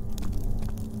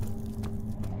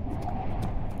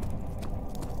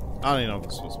 I don't even know if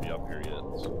it's supposed to be up here yet.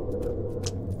 So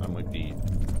I might be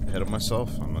ahead of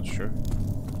myself. I'm not sure.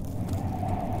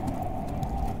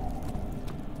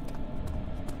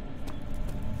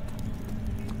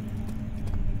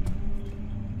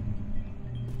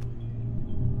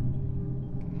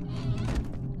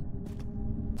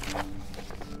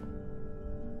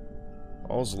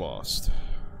 All's lost.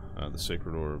 The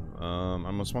sacred orb.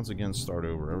 I must once again start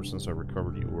over. Ever since I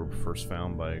recovered the orb first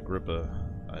found by Agrippa,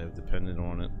 I have depended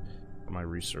on it for my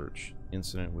research.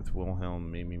 Incident with Wilhelm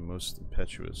made me most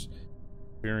impetuous.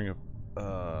 Fearing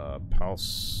a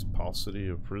paucity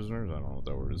of prisoners, I don't know what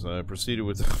that word is. I proceeded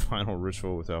with the final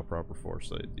ritual without proper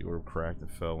foresight. The orb cracked and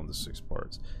fell into 6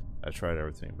 parts. I tried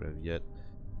everything, but have yet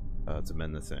to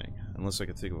mend the thing. Unless I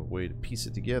can think of a way to piece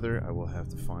it together, I will have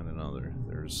to find another.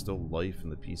 There is still life in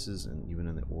the pieces, and even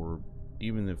in the orb,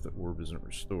 even if the orb isn't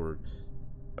restored,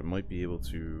 I might be able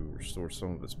to restore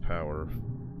some of its power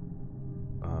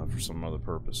for some other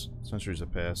purpose. Centuries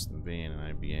have passed in vain, and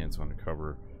I began to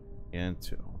uncover and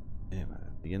I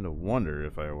begin to wonder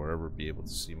if I will ever be able to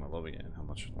see my love again. How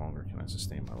much longer can I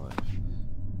sustain my life?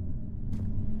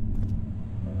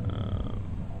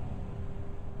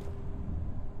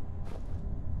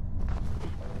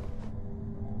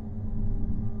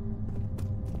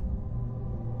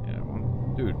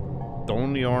 Dude,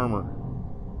 don the armor.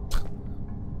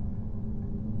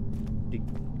 He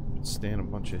could stand a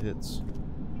bunch of hits.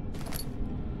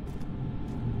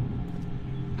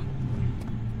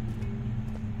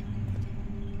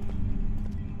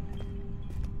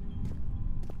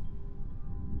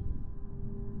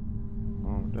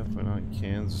 Oh, we're definitely not in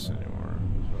Kansas anymore.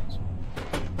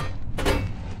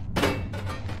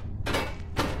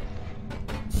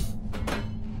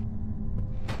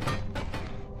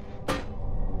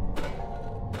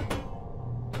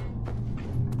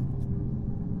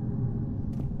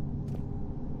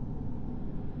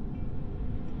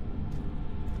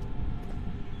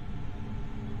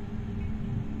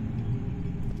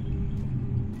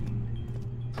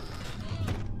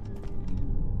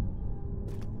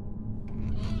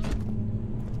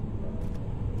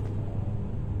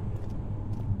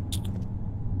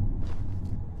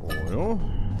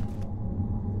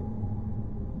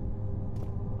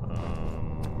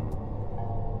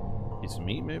 Piece of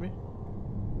meat, maybe?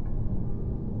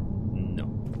 No.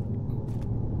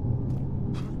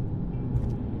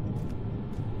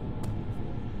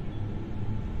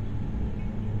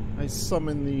 I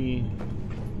summon the...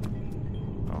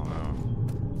 Oh no.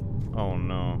 Oh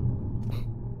no.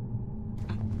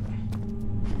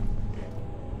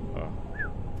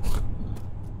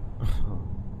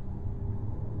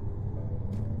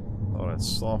 Oh, I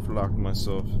soft locked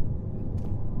myself.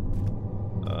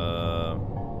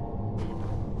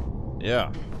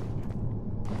 Yeah.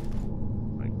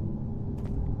 Like,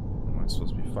 what am I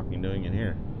supposed to be fucking doing in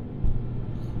here?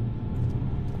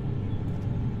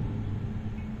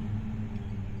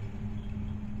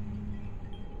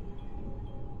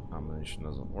 Combination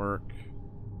doesn't work.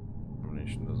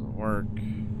 Combination doesn't work.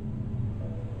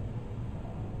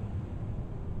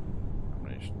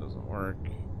 Combination doesn't work.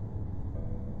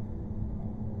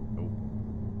 Nope.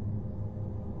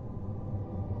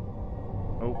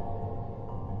 Nope.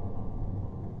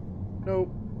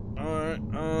 Nope. Alright,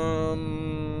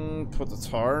 put the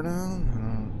tar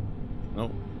down?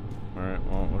 Nope. Alright,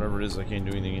 well, whatever it is, I can't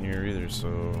do anything in here either, so...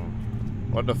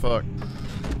 What the fuck?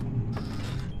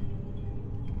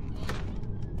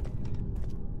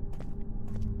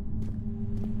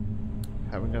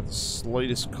 Haven't got the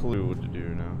slightest clue what to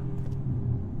do now.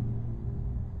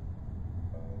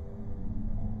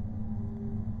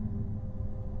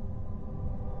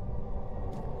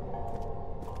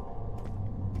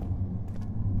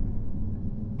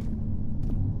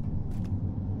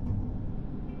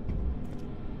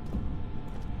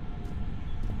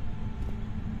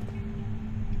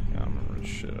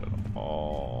 Shit at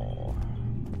all.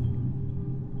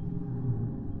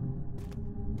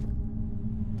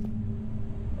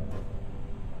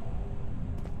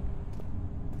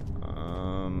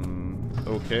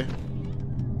 Okay.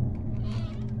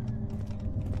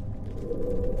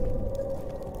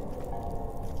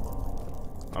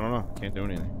 I don't know. Can't do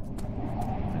anything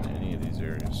in any of these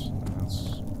areas.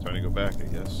 It's time to go back, I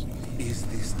guess. Is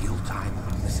this still time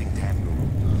witnessing, Daniel?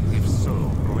 If so,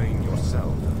 blame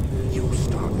yourself. You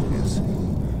started this.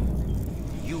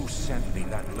 You sent me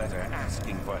that letter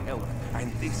asking for help,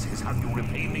 and this is how you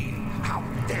repay me? How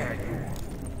dare you?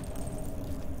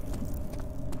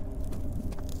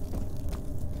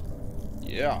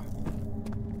 Yeah.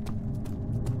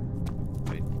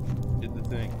 I did the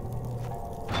thing.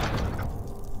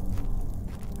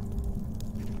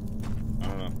 I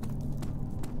don't know.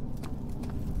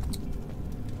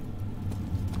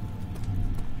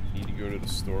 to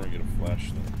the store and get a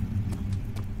flashlight.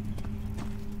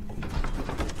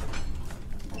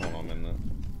 Hold on, I'm in that.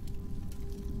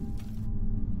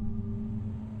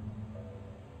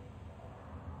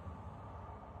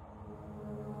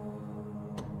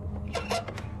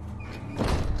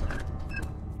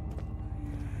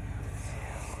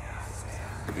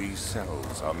 These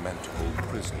cells are meant to hold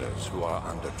prisoners who are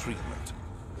under treatment.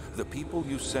 The people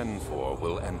you send for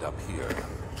will end up here.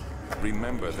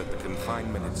 Remember that the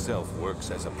confinement itself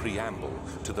works as a preamble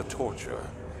to the torture,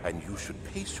 and you should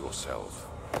pace yourself.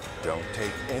 Don't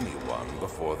take anyone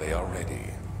before they are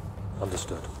ready.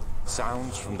 Understood.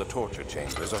 Sounds from the torture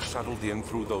chambers are shuttled in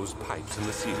through those pipes in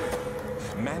the ceiling.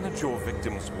 Manage your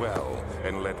victims well,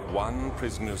 and let one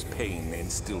prisoner's pain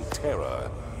instill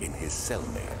terror in his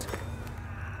cellmate.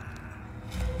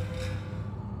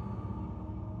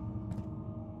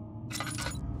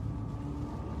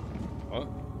 What?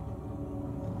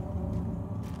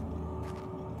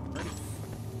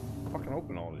 Fucking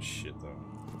open all this shit though.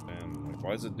 And like,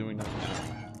 why is it doing that now?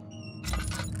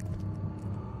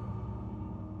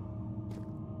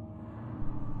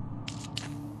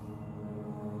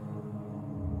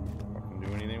 Fucking do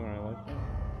anything when I like that?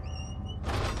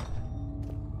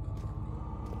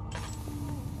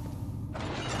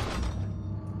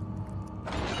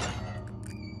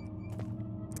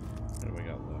 What do we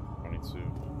got left? 22.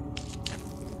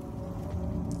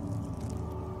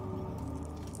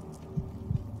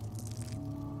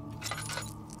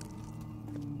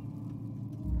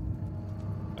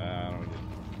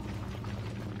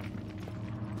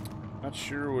 Not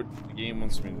sure what the game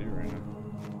wants me to do right now.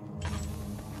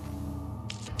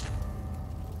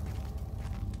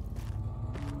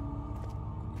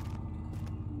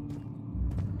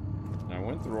 I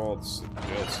went through all the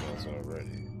jail cells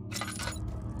already. I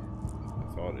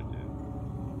thought it did.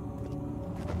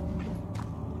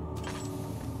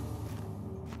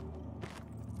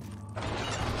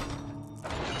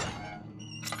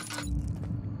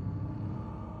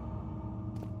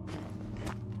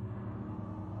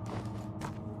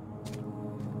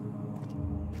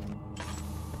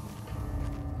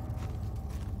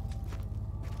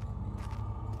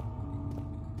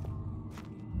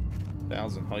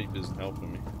 Thousand hype isn't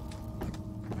helping me. I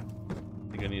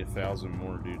think I need 1,000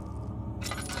 more, dude.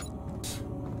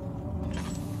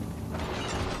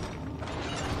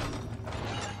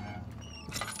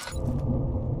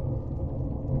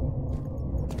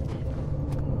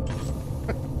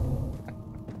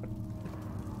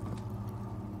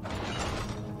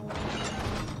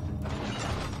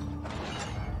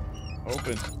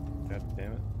 Open. God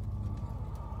damn it.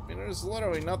 I mean, there's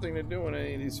literally nothing to do in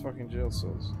any of these fucking jail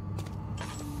cells.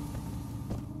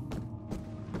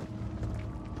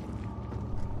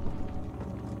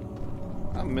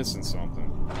 I'm missing something.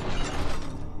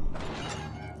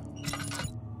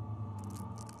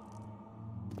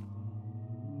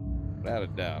 Without a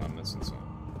doubt, I'm missing something.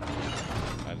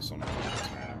 I just don't know what it's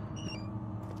right now.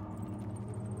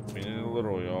 I mean, it's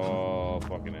literally all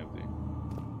fucking empty.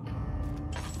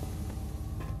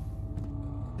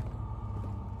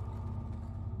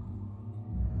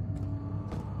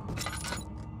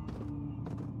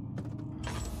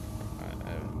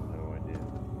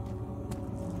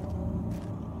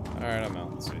 Alright, I'm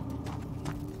out. Let's see.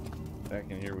 Back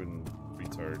in here with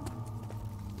retard.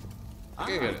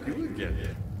 Okay, good. You get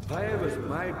it. I was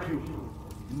my pupil.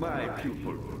 My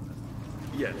pupil.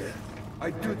 Yes,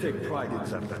 I do take pride in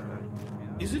that.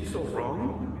 Is it so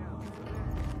wrong?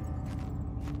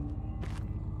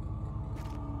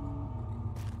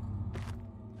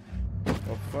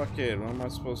 Well, fuck it. What am I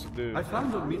supposed to do? I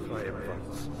found a Mithraeum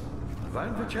once.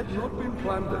 One which had not been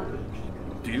plundered.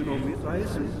 Do you know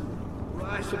Mithraism?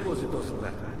 I suppose it doesn't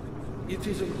matter. It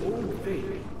is an old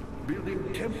faith,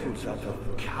 building temples out of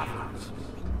caverns.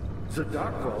 The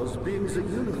dark walls being the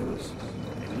universe,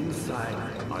 and inside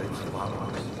are its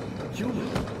followers.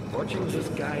 Humans watching the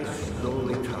sky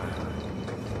slowly turn.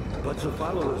 But the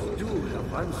followers do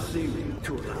have one thing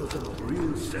to allow them a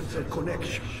real sense of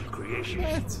connection, creation.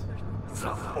 What?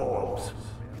 The orbs.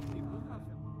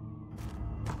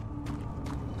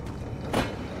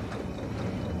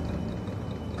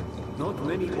 Not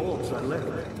many orbs are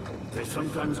left. They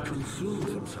sometimes consume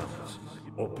themselves,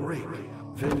 or break,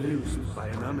 when used by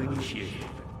an uninitiated.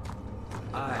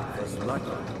 I was lucky.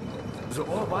 The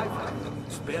orb I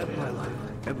found spared my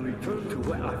life and returned to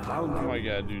where I found it. Oh my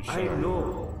god, dude, shut I up.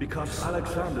 know, because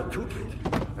Alexander took it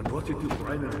and brought it to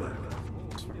Brandenburg.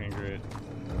 It's fucking great.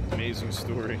 Amazing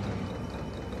story.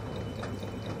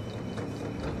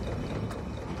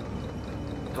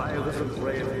 I was a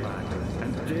brave man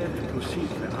and dared to proceed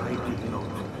where I did not.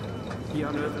 He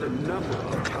unearthed a number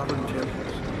of cavern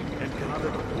temples, and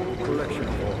gathered a whole collection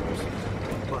of orbs.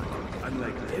 But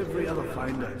unlike every other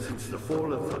finder since the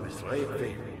fall of the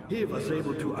Misraim, he was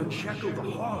able to unshackle the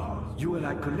horror you and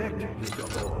I connect with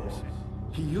the orbs.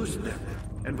 He used them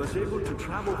and was able to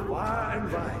travel far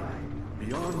and wide,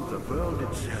 beyond the world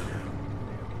itself.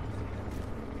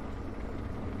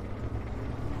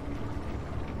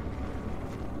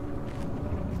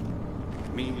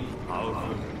 Me,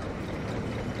 powerful.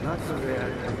 Not the way I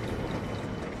want to.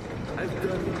 I've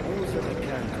done all that I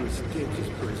can to escape this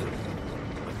prison.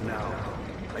 But now,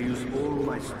 I use all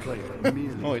my strength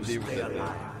merely to stay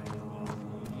alive.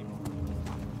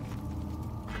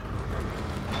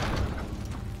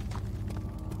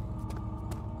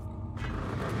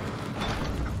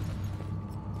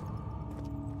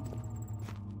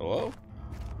 Hello?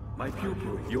 My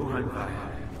pupil, Johann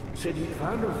Weyer, said he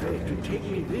found a way to take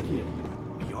me with him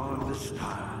beyond the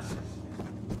stars.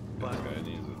 But This guy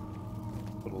needs it.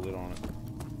 Put a lid on it.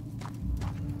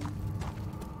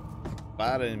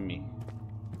 Pardon me.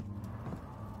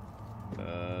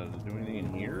 Do anything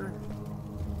in here?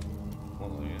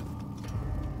 One second.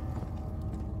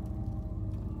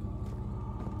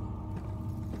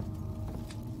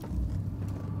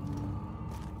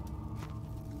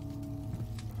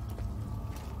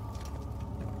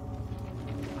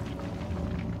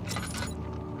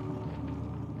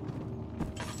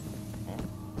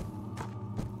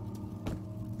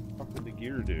 What did the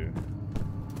gear do?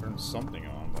 Turn something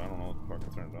on, but I don't know what the fuck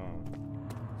it turned on.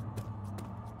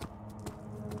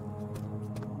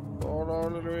 Hold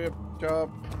on, little hip chop.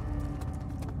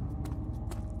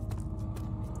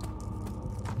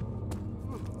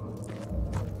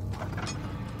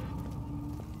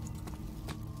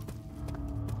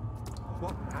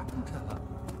 What happened to her?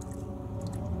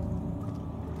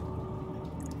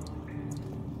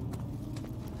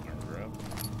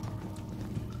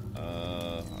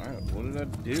 Alright, what did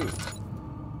that do?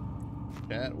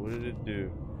 Chat, what did it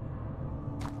do?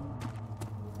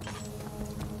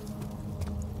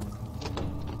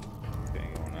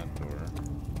 Can't go in that door.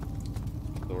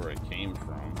 The door I came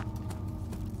from.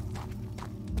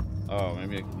 Oh,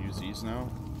 maybe I can use these now?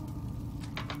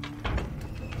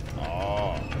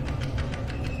 Oh.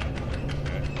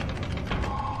 Okay.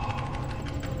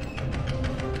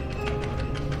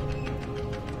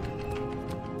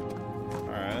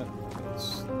 Alright. That's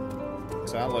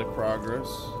sound like progress.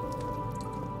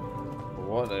 For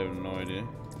what? I have no idea.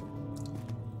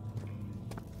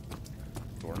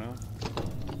 Door now?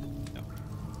 No.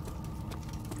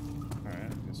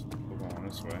 Alright, I guess we'll go on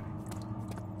this way.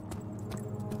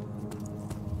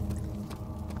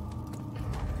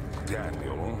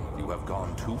 Daniel, you have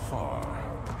gone too far.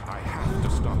 I have to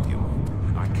stop you.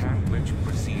 I can't let you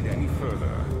proceed any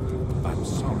further. I'm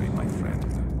sorry, my friend.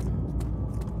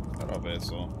 Shut up,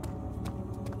 asshole.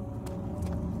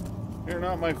 You're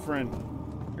not my friend.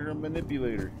 You're a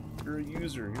manipulator. You're a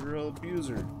user. You're an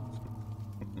abuser.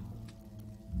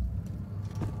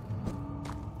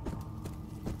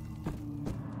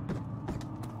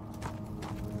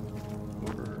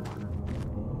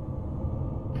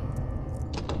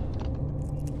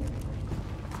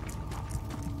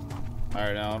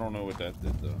 Alright, now I don't know what that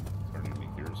did though. Turning the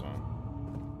gears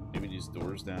on. Maybe these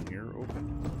doors down here are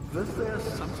open? was there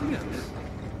something else?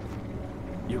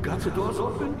 You got the doors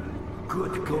open?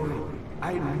 Good going.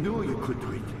 I knew you could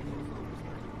do it.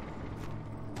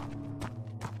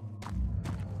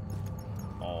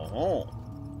 Oh.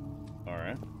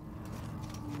 Alright.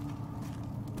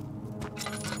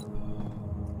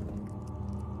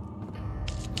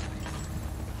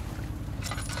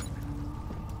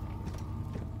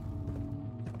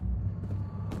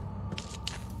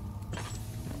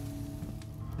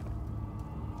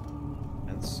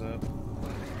 And set.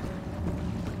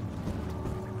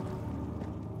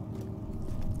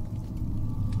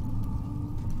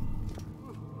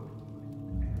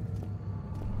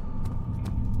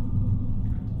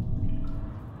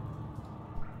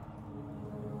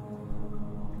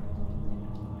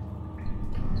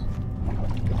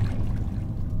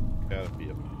 Gotta be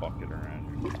a bucket around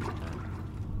here.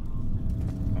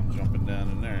 I'm jumping down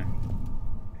in there.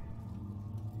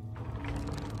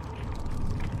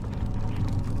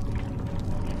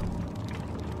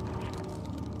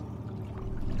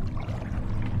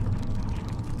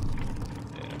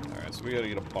 Yeah, alright, so we gotta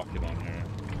get a bucket on here.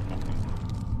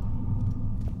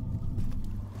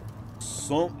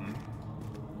 Something.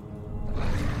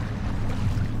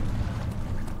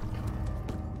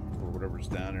 Or whatever's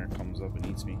down there comes up and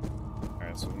eats me.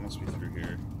 Alright, so it must be through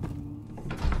here.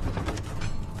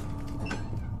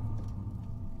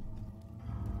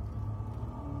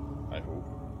 I hope.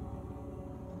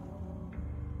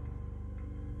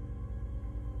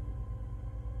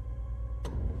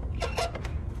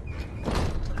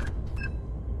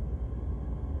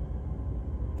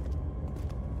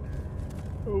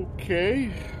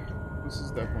 Okay. This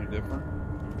is definitely different.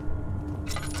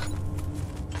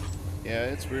 Yeah,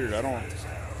 it's weird. I don't...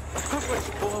 How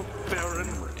much more, Baron?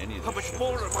 Any of How this much shit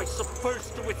more is- am I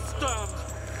supposed to withstand?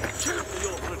 Kill me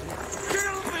already!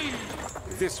 Kill me!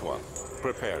 This one,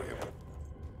 prepare him.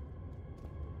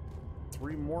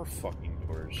 3 more fucking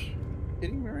doors.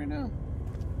 Kidding me right now?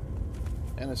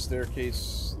 And a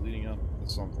staircase leading up to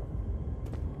something.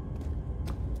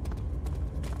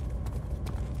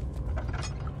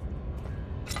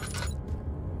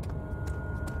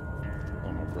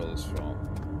 Oh, my brother's fault.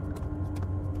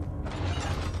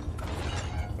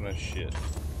 But that shit.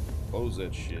 Close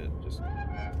that shit. Just.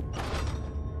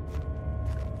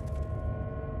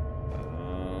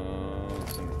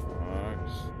 It's in the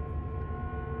box.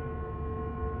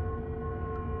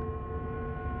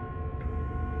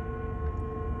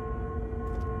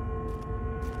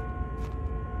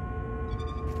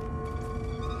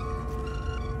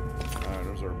 Alright,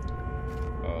 there's our.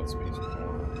 Oh, it's piece of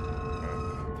more.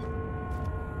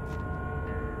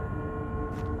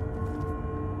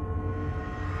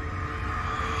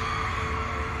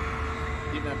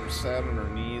 Kidnapper sat on her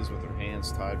knees with her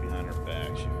hands tied behind her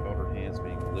back. She felt her hands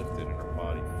being lifted and her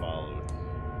body followed.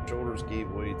 Her shoulders gave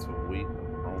way to a weight of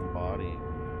her own body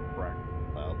and cracked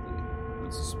loudly.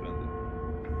 The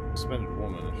suspended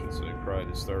woman, I should say, cried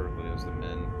hysterically as the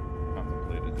men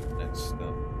contemplated the next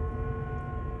step.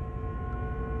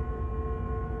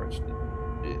 Wretched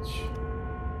bitch.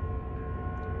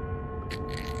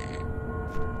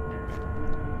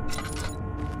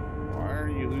 Why are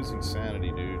you losing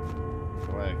sanity, dude?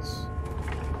 Relax.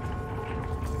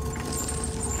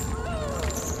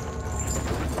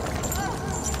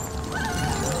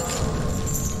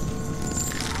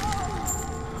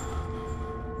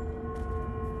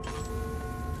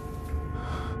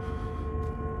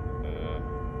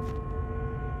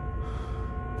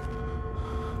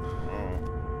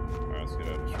 Alright, let's get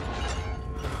out of this room.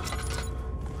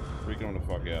 Freaking the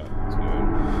fuck out. Let's go.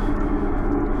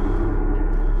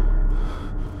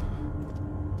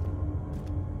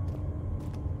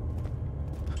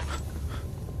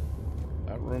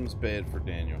 Room's bad for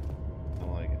Daniel. I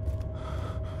like it.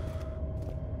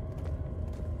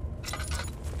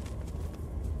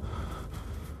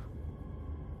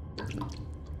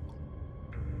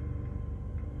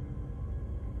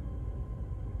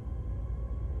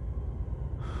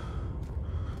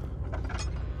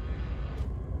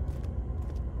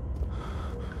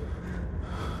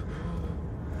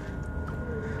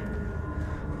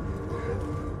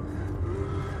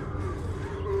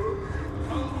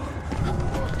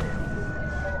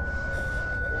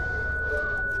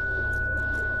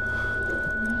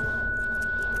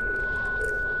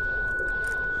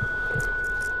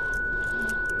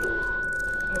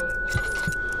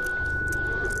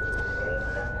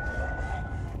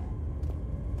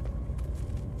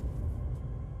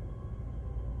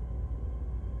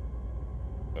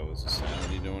 That was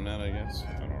sanity doing that, I guess.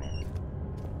 I don't know.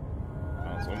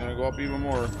 Oh, so I'm gonna go up even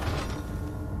more.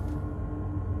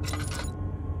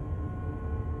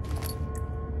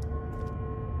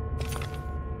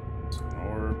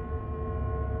 Orb.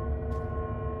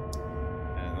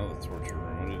 And another torture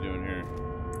room. What are you doing here?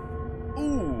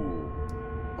 Ooh!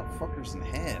 That fucker's in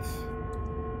half.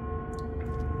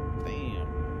 Damn.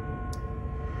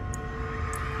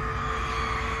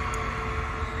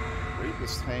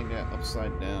 Rapist hanging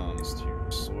upside down, his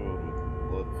tears soiled with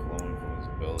blood flowing from his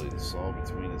belly, the saw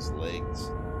between his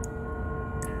legs.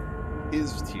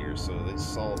 His tears, so they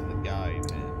sawed the guy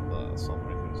and something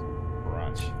right through his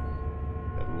crotch.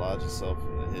 That lodged itself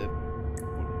in the hip,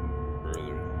 wouldn't move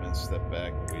further. The men stepped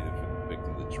back and waited for the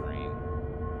victim to drain.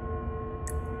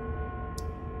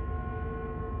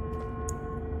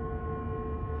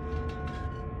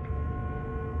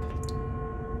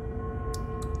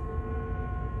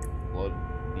 Blood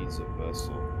needs a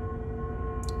vessel.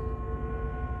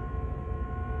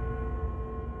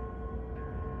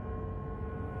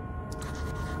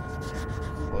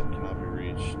 Blood cannot be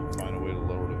reached. Find a way to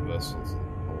lower the vessel to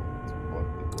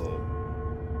collect the blood.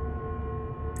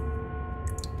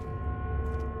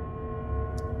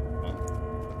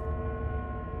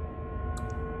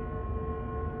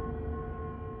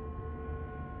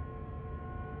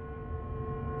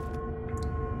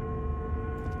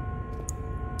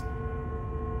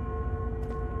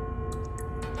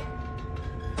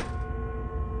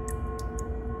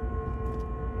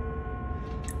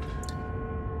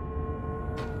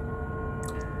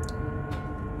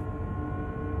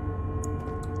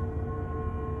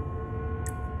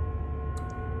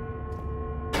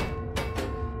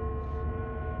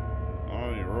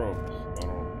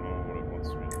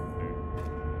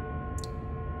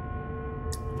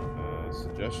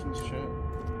 suggestions, chat?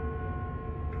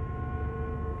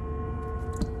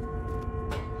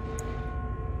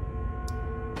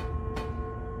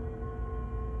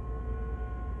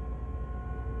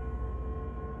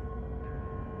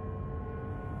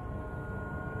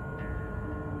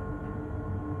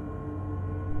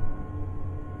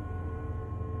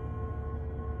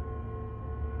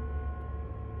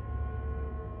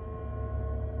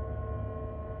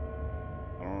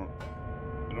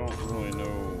 I don't really know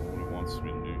what it wants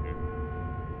me to do here.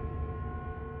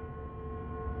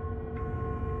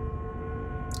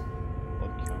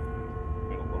 Blood count.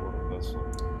 Gotta lower the vessel.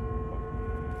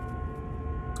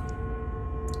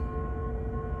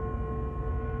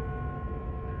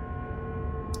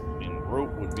 I mean,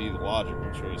 rope would be the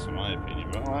logical choice in my opinion,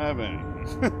 but I don't have any.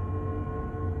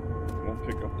 Won't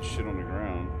pick up the shit on the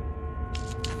ground.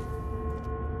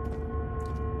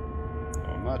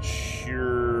 I'm not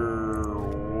sure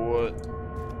what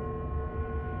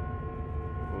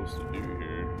I'm supposed to do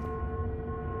here.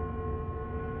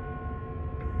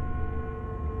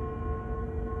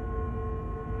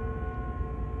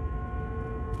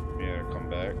 Yeah, come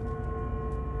back.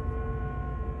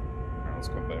 Alright, let's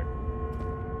come back.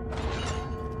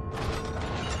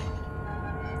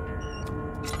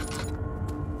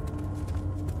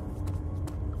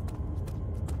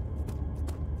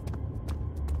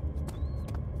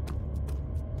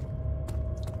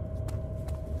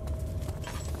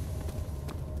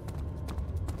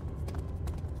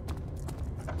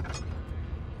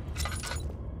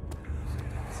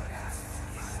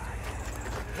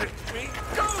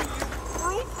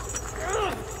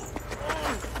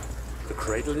 The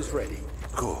cradle is ready.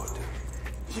 Good.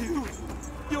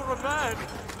 You're a man.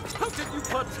 How can you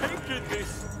partake in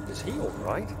this? Is he all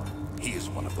right? He is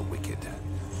one of the wicked.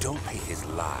 Don't pay his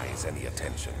lies any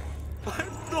attention.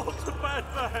 I'm not a bad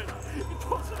man. It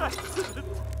was an accident.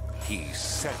 He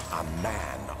set a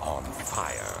man on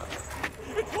fire.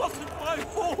 It wasn't my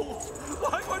fault.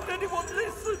 Why won't anyone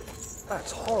listen?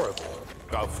 That's horrible.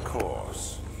 Of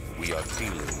course. We are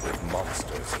dealing with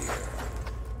monsters here.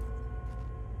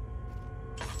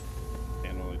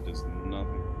 Candle does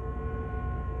nothing.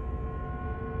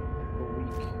 A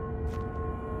week.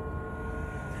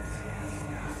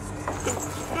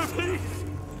 No, please.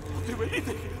 I'll do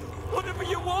anything. Whatever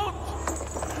you want.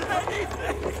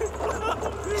 Anything.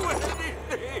 I'll do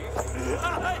anything.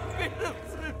 I'm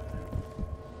innocent.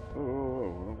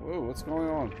 Whoa, what's going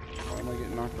on? Why am I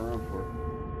getting knocked around for?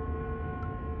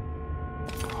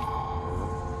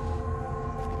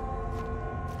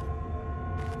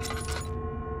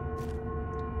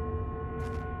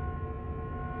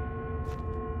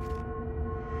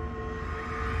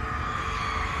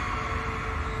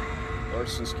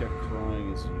 Arsonist kept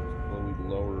crying as he slowly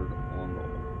lowered on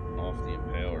and off the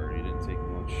impaler. He didn't take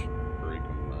much to break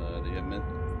him. They had meant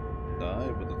to die,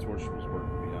 but the torture was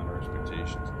working beyond our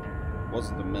expectations. It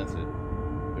wasn't the method.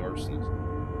 The arsonist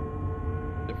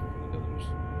different from the others.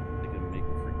 They could make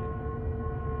him forget.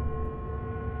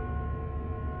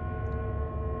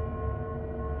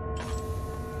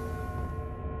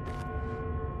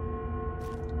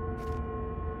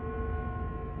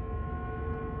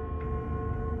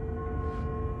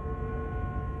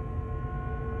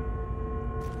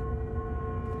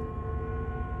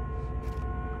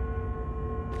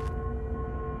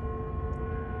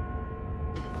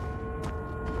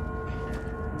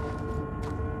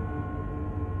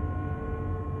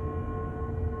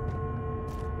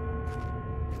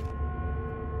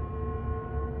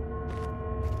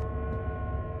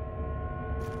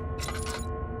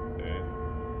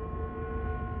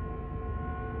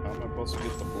 Supposed to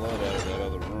get the blood out of that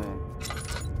other room.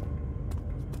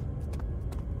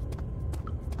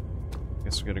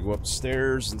 Guess we gotta go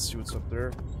upstairs and see what's up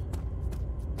there.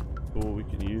 Tool we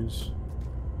can use.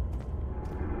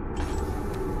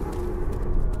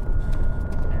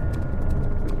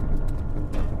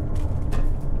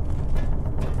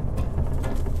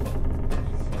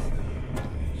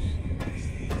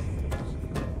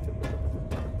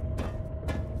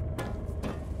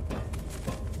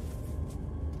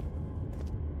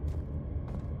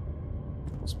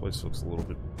 This place looks a little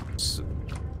bit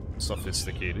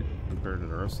sophisticated compared to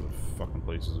the rest of the fucking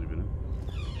places we've been in.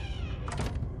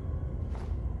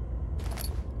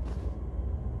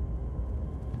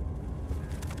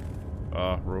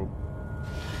 Rope.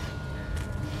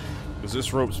 Because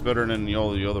this rope's better than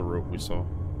all the other rope we saw.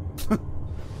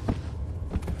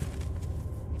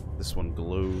 This one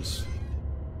glows.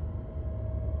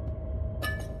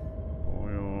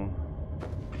 Oil.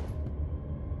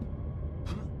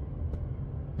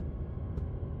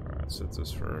 Alright, set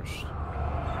this first.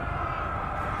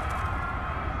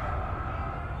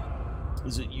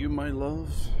 Is it you, my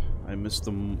love? I miss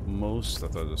the most. I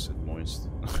thought I said moist.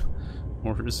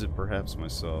 Or is it perhaps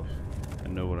myself? I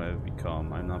know what I have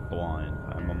become. I'm not blind.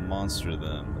 I'm a monster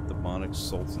then, a demonic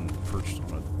sultan perched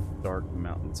on a dark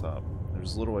mountaintop.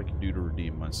 There's little I can do to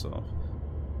redeem myself.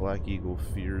 Black Eagle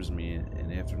fears me,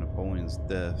 and after Napoleon's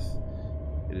death,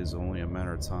 it is only a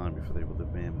matter of time before they will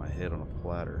demand my head on a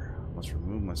platter. I must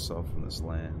remove myself from this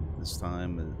land. This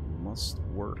time it must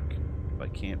work. If I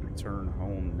can't return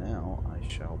home now, I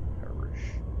shall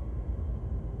perish.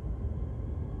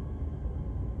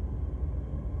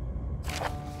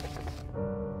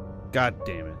 God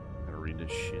damn it. I gotta read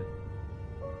this shit.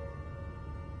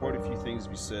 Quite a few things to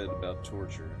be said about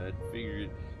torture. I had figured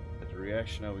that the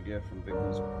reaction I would get from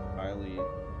victims would be highly...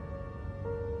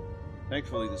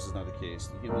 Thankfully, this is not the case.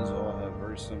 The humans all have a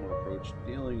very similar approach to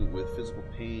dealing with physical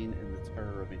pain and the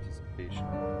terror of anticipation.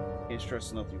 I can't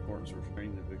stress enough the importance of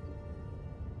restraining the victim.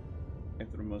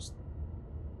 After the most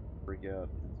break out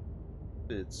into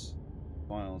fits,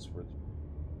 violence for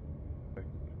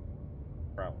effective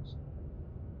prowess.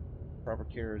 Proper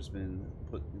care has been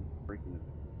put in breaking the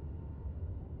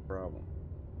problem.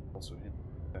 Also, hint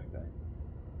the fact that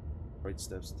right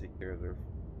steps to take care of their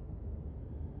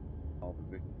all the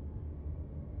victims.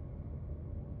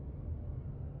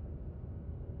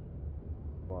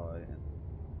 And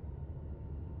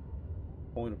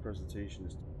the point of presentation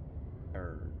is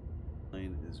terror. The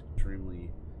plane is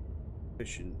extremely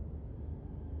efficient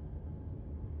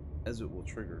as it will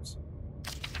trigger some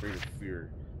greater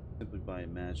fear simply by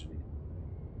imagining it.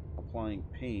 Applying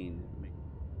pain makes it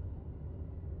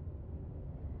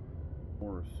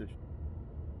more efficient.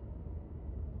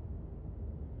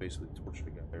 Basically torture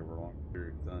the guy over a long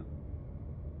period of time.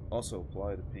 Also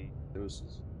apply the pain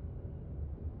doses.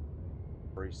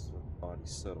 Brace to let the body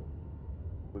settle.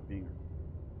 Whipping or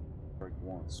strike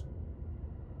once.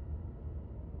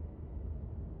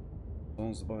 As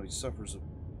long as the body suffers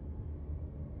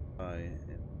and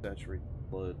saturate the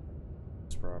blood with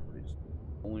its properties,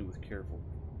 only with careful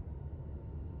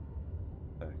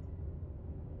effect.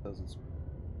 Doesn't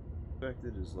affect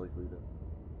it is likely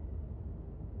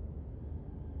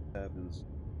that happens.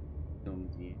 Film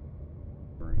the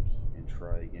drink and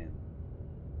try again.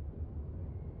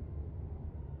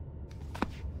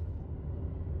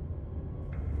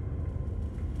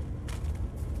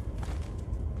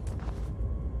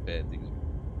 Bad things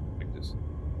like this.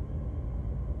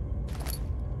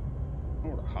 I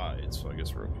know where to hide, so I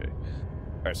guess we're okay.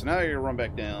 Alright, so now I gotta run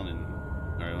back down and...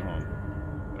 Alright, hold on.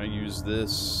 Can I use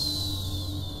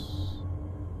this...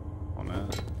 on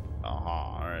that?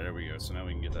 Aha, alright, there we go. So now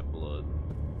we can get that blood.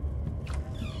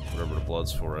 Whatever the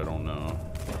blood's for, I don't know.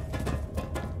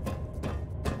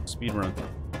 Speed run.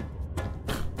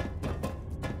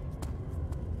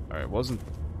 Alright, wasn't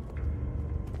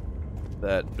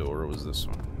that door, it was this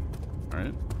one.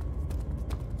 Alright?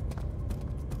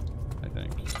 I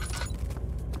think.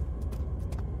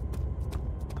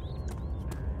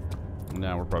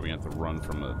 Now we're probably gonna have to run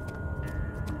from a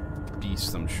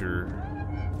beast, I'm sure.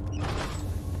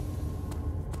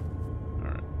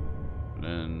 Alright. And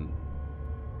then...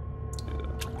 yeah.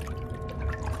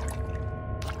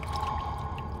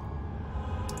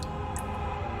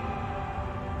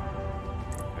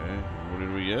 Okay, what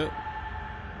did we get?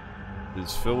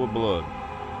 It's filled with blood.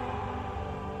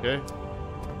 Okay.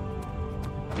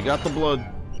 We got the blood.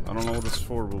 I don't know what it's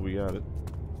for, but we got it.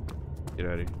 Get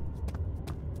out of here.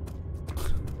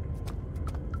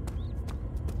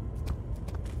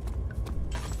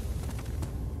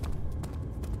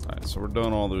 Alright, so we're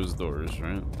done all those doors,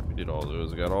 right? We did all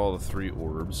those. I got all the 3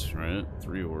 orbs, right?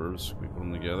 3 orbs. We put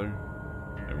them together.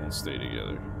 They won't stay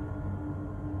together.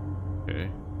 Okay.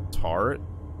 Tar it.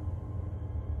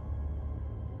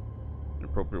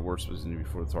 Appropriate work position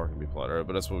before the tar can be applied. Alright,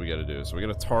 but that's what we gotta do. So we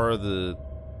gotta tar the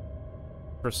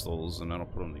crystals and then I'll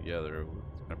put them together.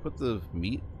 Can I put the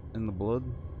meat in the blood?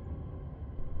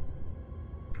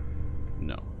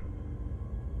 No.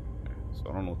 Okay, so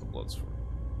I don't know what the blood's for.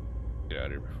 Get out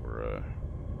of here before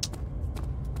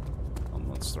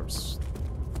blood starts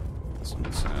some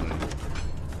insanity.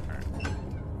 Alright.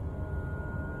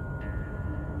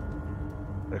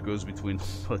 That goes between the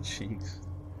butt cheeks.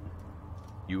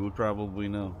 You would probably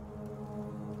know.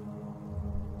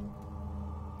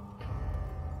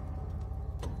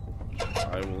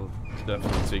 I will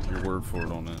definitely take your word for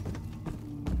it on that.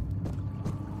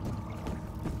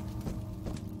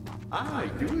 I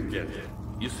do get it.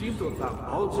 You seem to have found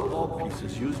all the ball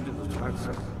pieces used in the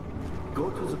transfer. Go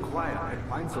to the choir and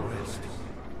find the rest.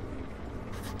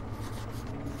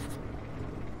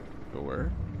 Go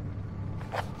where?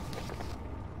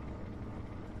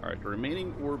 Alright, the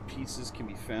remaining orb pieces can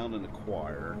be found in the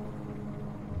choir.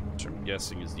 which I'm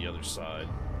guessing is the other side.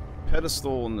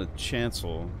 Pedestal in the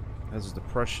chancel has a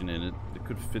depression in it that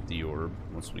could fit the orb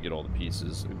once we get all the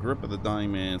pieces. Agrippa the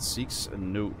dying man seeks a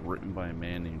note written by a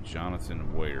man named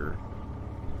Jonathan Ware.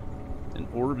 An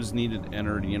orb is needed to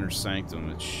enter the inner sanctum.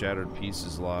 Its shattered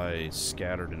pieces lie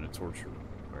scattered in a torture room,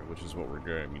 right, which is what we're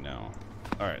grabbing now.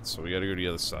 Alright, so we gotta go to the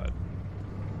other side.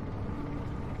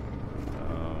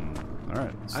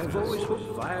 Alright. I've always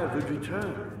hoped Fire would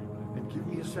return and give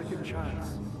me a second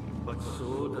chance, but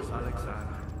so does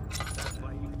Alexander. That's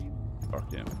why you... Fuck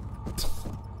him.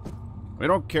 We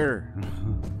don't care.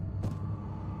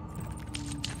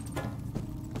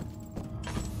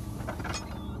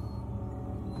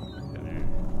 Okay.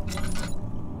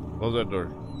 Close that door.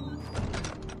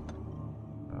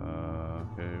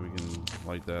 Okay, we can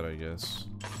light that, I guess.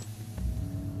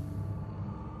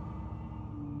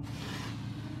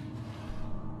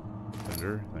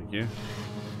 Thunder, thank you.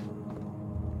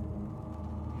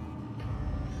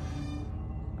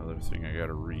 Another thing I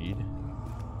gotta read.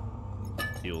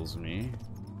 Heals me.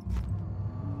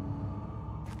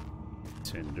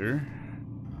 Tinder.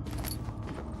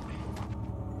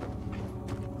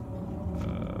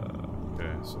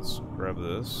 Okay, so let's grab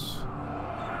this.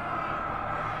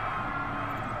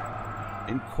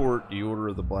 In court, the Order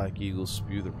of the Black Eagles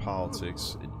spew their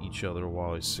politics at each other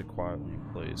while they sit quietly in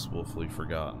place, willfully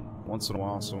forgotten. Once in a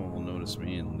while, someone will notice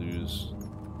me and lose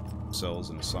themselves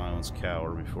in a silence,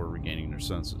 cower before regaining their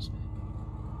senses.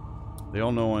 They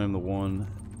all know I am the one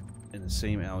and the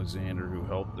same Alexander who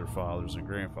helped their fathers and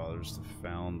grandfathers to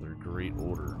found their great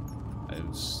order.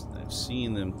 I've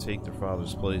seen them take their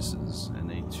fathers' places, and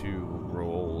they too will grow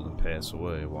old and pass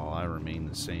away, while I remain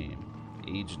the same,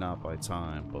 aged not by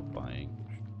time, but by anguish.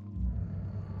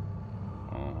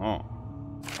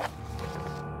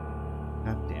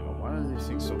 God damn it, why are these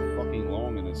things so fucking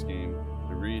long in this game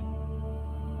to read?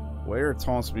 Ware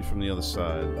taunts me from the other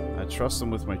side. I trust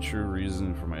him with my true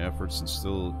reason for my efforts, and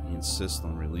still he insists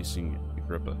on releasing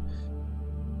Agrippa.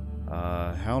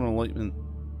 How an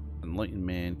enlightened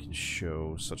man can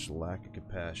show such lack of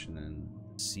compassion and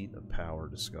seat of power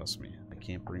disgusts me. I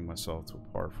can't bring myself to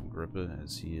part from Agrippa,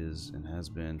 as he is and has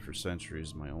been for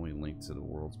centuries my only link to the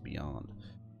worlds beyond.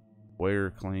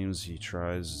 Ware claims he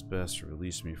tries his best to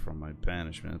release me from my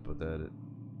banishment, but that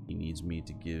he needs me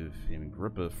to give him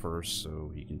Agrippa first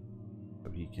so he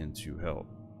can too help.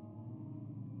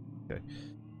 Okay.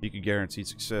 If he could guarantee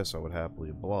success, I would happily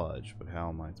oblige, but how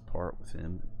am I to part with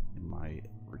him in my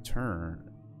return,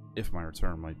 if my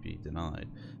return might be denied?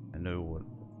 I know what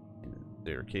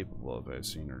they are capable of. I have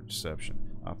seen their deception.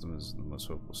 Optimism is the most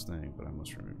hopeless thing, but I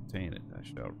must retain it. I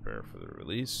shall prepare for their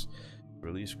release.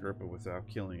 Release Agrippa without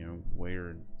killing him.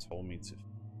 Ware told me to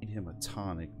feed him a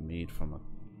tonic made from a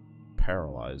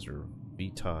paralyzer,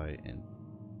 vitae, and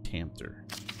Tamter.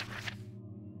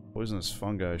 Poisonous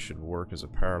fungi should work as a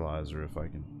paralyzer if I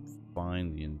can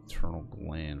find the internal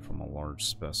gland from a large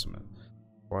specimen.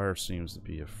 Fire seems to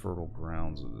be a fertile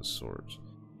grounds of this sort.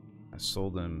 I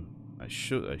sold them. I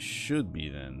should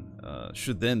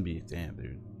then be. Damn,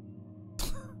 dude.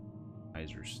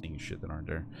 Eyes are seeing shit that aren't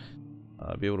there.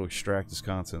 Be able to extract its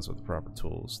contents with the proper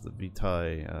tools. The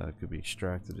vitae could be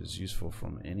extracted as useful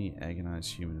from any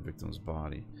agonized human victim's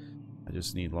body. I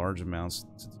just need large amounts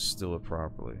to distill it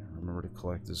properly. Remember to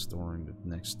collect this during the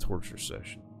next torture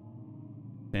session.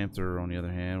 Tamter, on the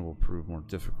other hand, will prove more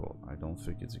difficult. I don't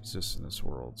think it exists in this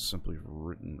world. Simply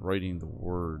writing the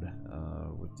word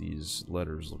with these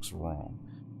letters looks wrong.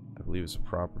 I believe it's a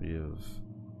property of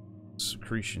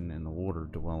secretion in the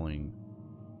water-dwelling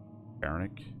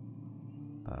Baronic.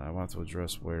 I want to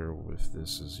address Ware with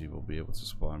this, as he will be able to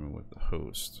supply me with the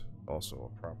host.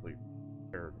 Also, a properly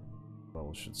prepared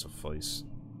well should suffice,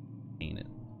 ain't it?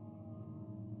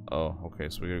 Oh, okay,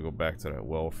 so we gotta go back to that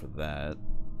well for that.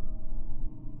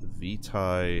 The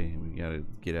vitae, we gotta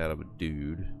get out of a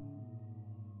dude.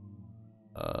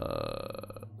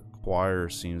 The choir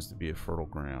seems to be a fertile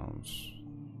grounds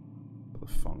for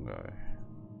the fungi.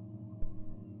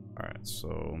 Alright,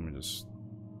 so let me just,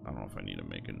 I don't know if I need to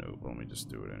make a note, but let me just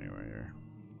do it anyway here.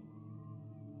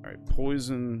 Alright,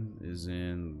 poison is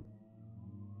in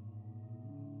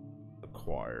the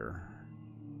choir.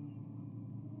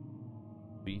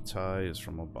 Vitae is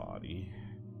from a body.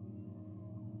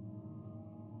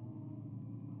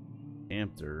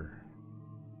 Tamter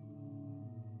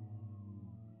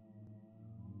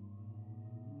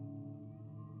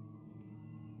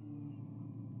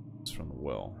is from the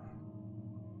well.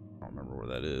 I don't remember where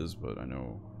that is, but I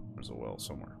know there's a well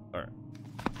somewhere. Alright.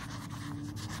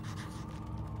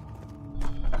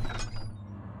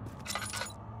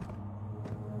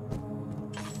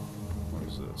 What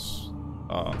is this?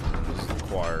 This is the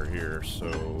choir here, so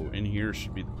in here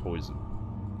should be the poison.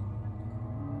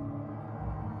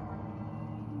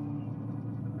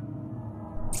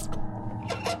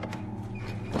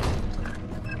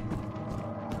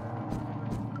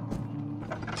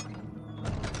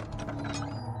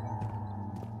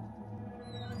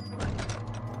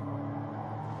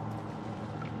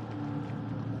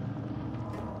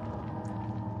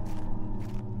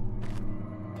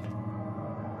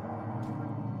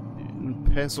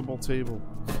 Impassable table.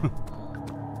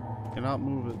 Cannot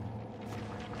move it.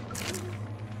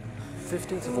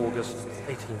 15th of August,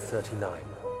 1839.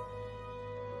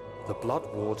 The blood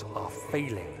wards are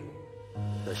failing.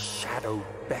 The shadow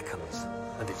beckons,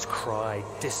 and its cry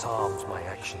disarms my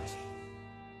actions.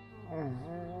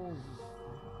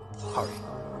 Hurry.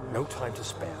 No time to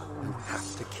spare. You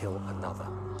have to kill another.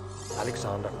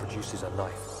 Alexander produces a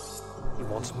knife. He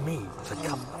wants me to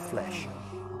cut the flesh.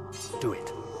 Do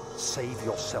it. Save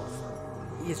yourself.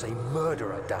 He is a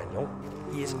murderer, Daniel.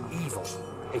 He is evil.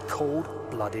 A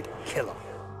cold-blooded killer.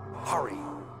 Hurry.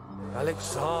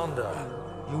 Alexander,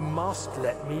 you must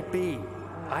let me be.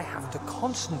 I have to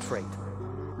concentrate.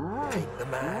 Take the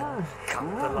man, cut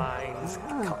the lines,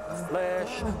 cut the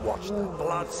flesh, watch the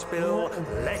blood spill,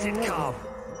 let it come.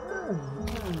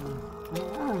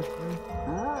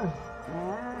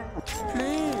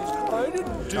 Please, I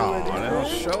didn't do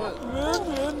anything. Show it.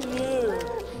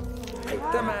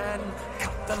 Paint the man,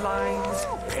 cut the lines.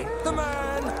 Paint the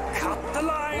man, cut the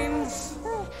lines.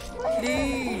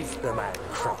 Leave the man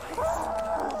cries.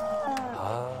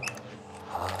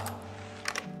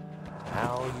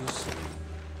 Now you see.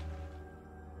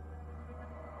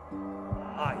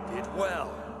 I did well.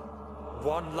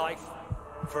 One life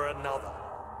for another.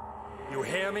 You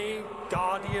hear me,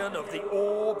 guardian of the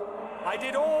orb? I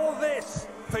did all this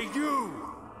for you.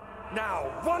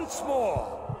 Now, once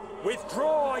more,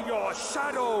 withdraw your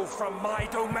shadow from my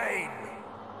domain.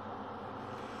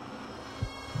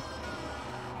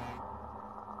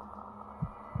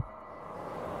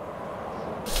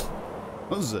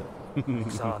 What is it?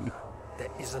 Alexander,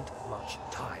 there isn't much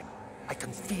time. I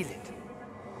can feel it.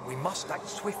 We must act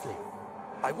swiftly.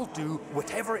 I will do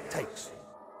whatever it takes.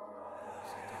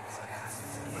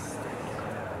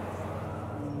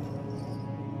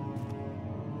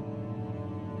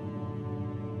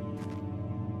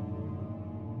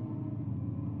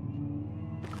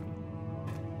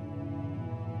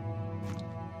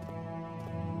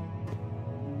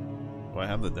 Do I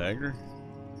have the dagger?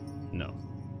 No.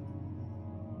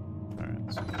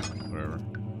 Alright, so whatever.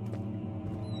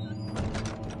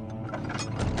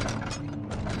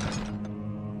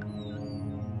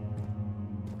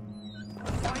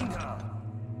 Find her!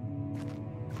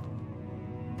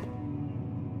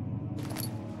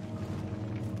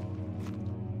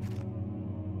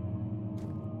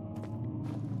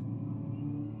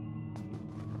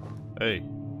 Hey.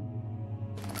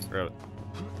 Grab it.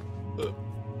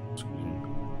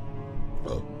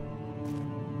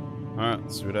 Alright,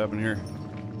 let's see what happened here.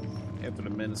 After the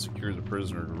men secure the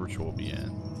prisoner, the ritual will be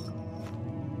end.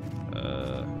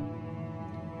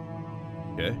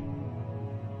 Okay.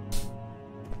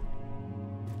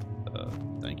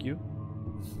 Thank you.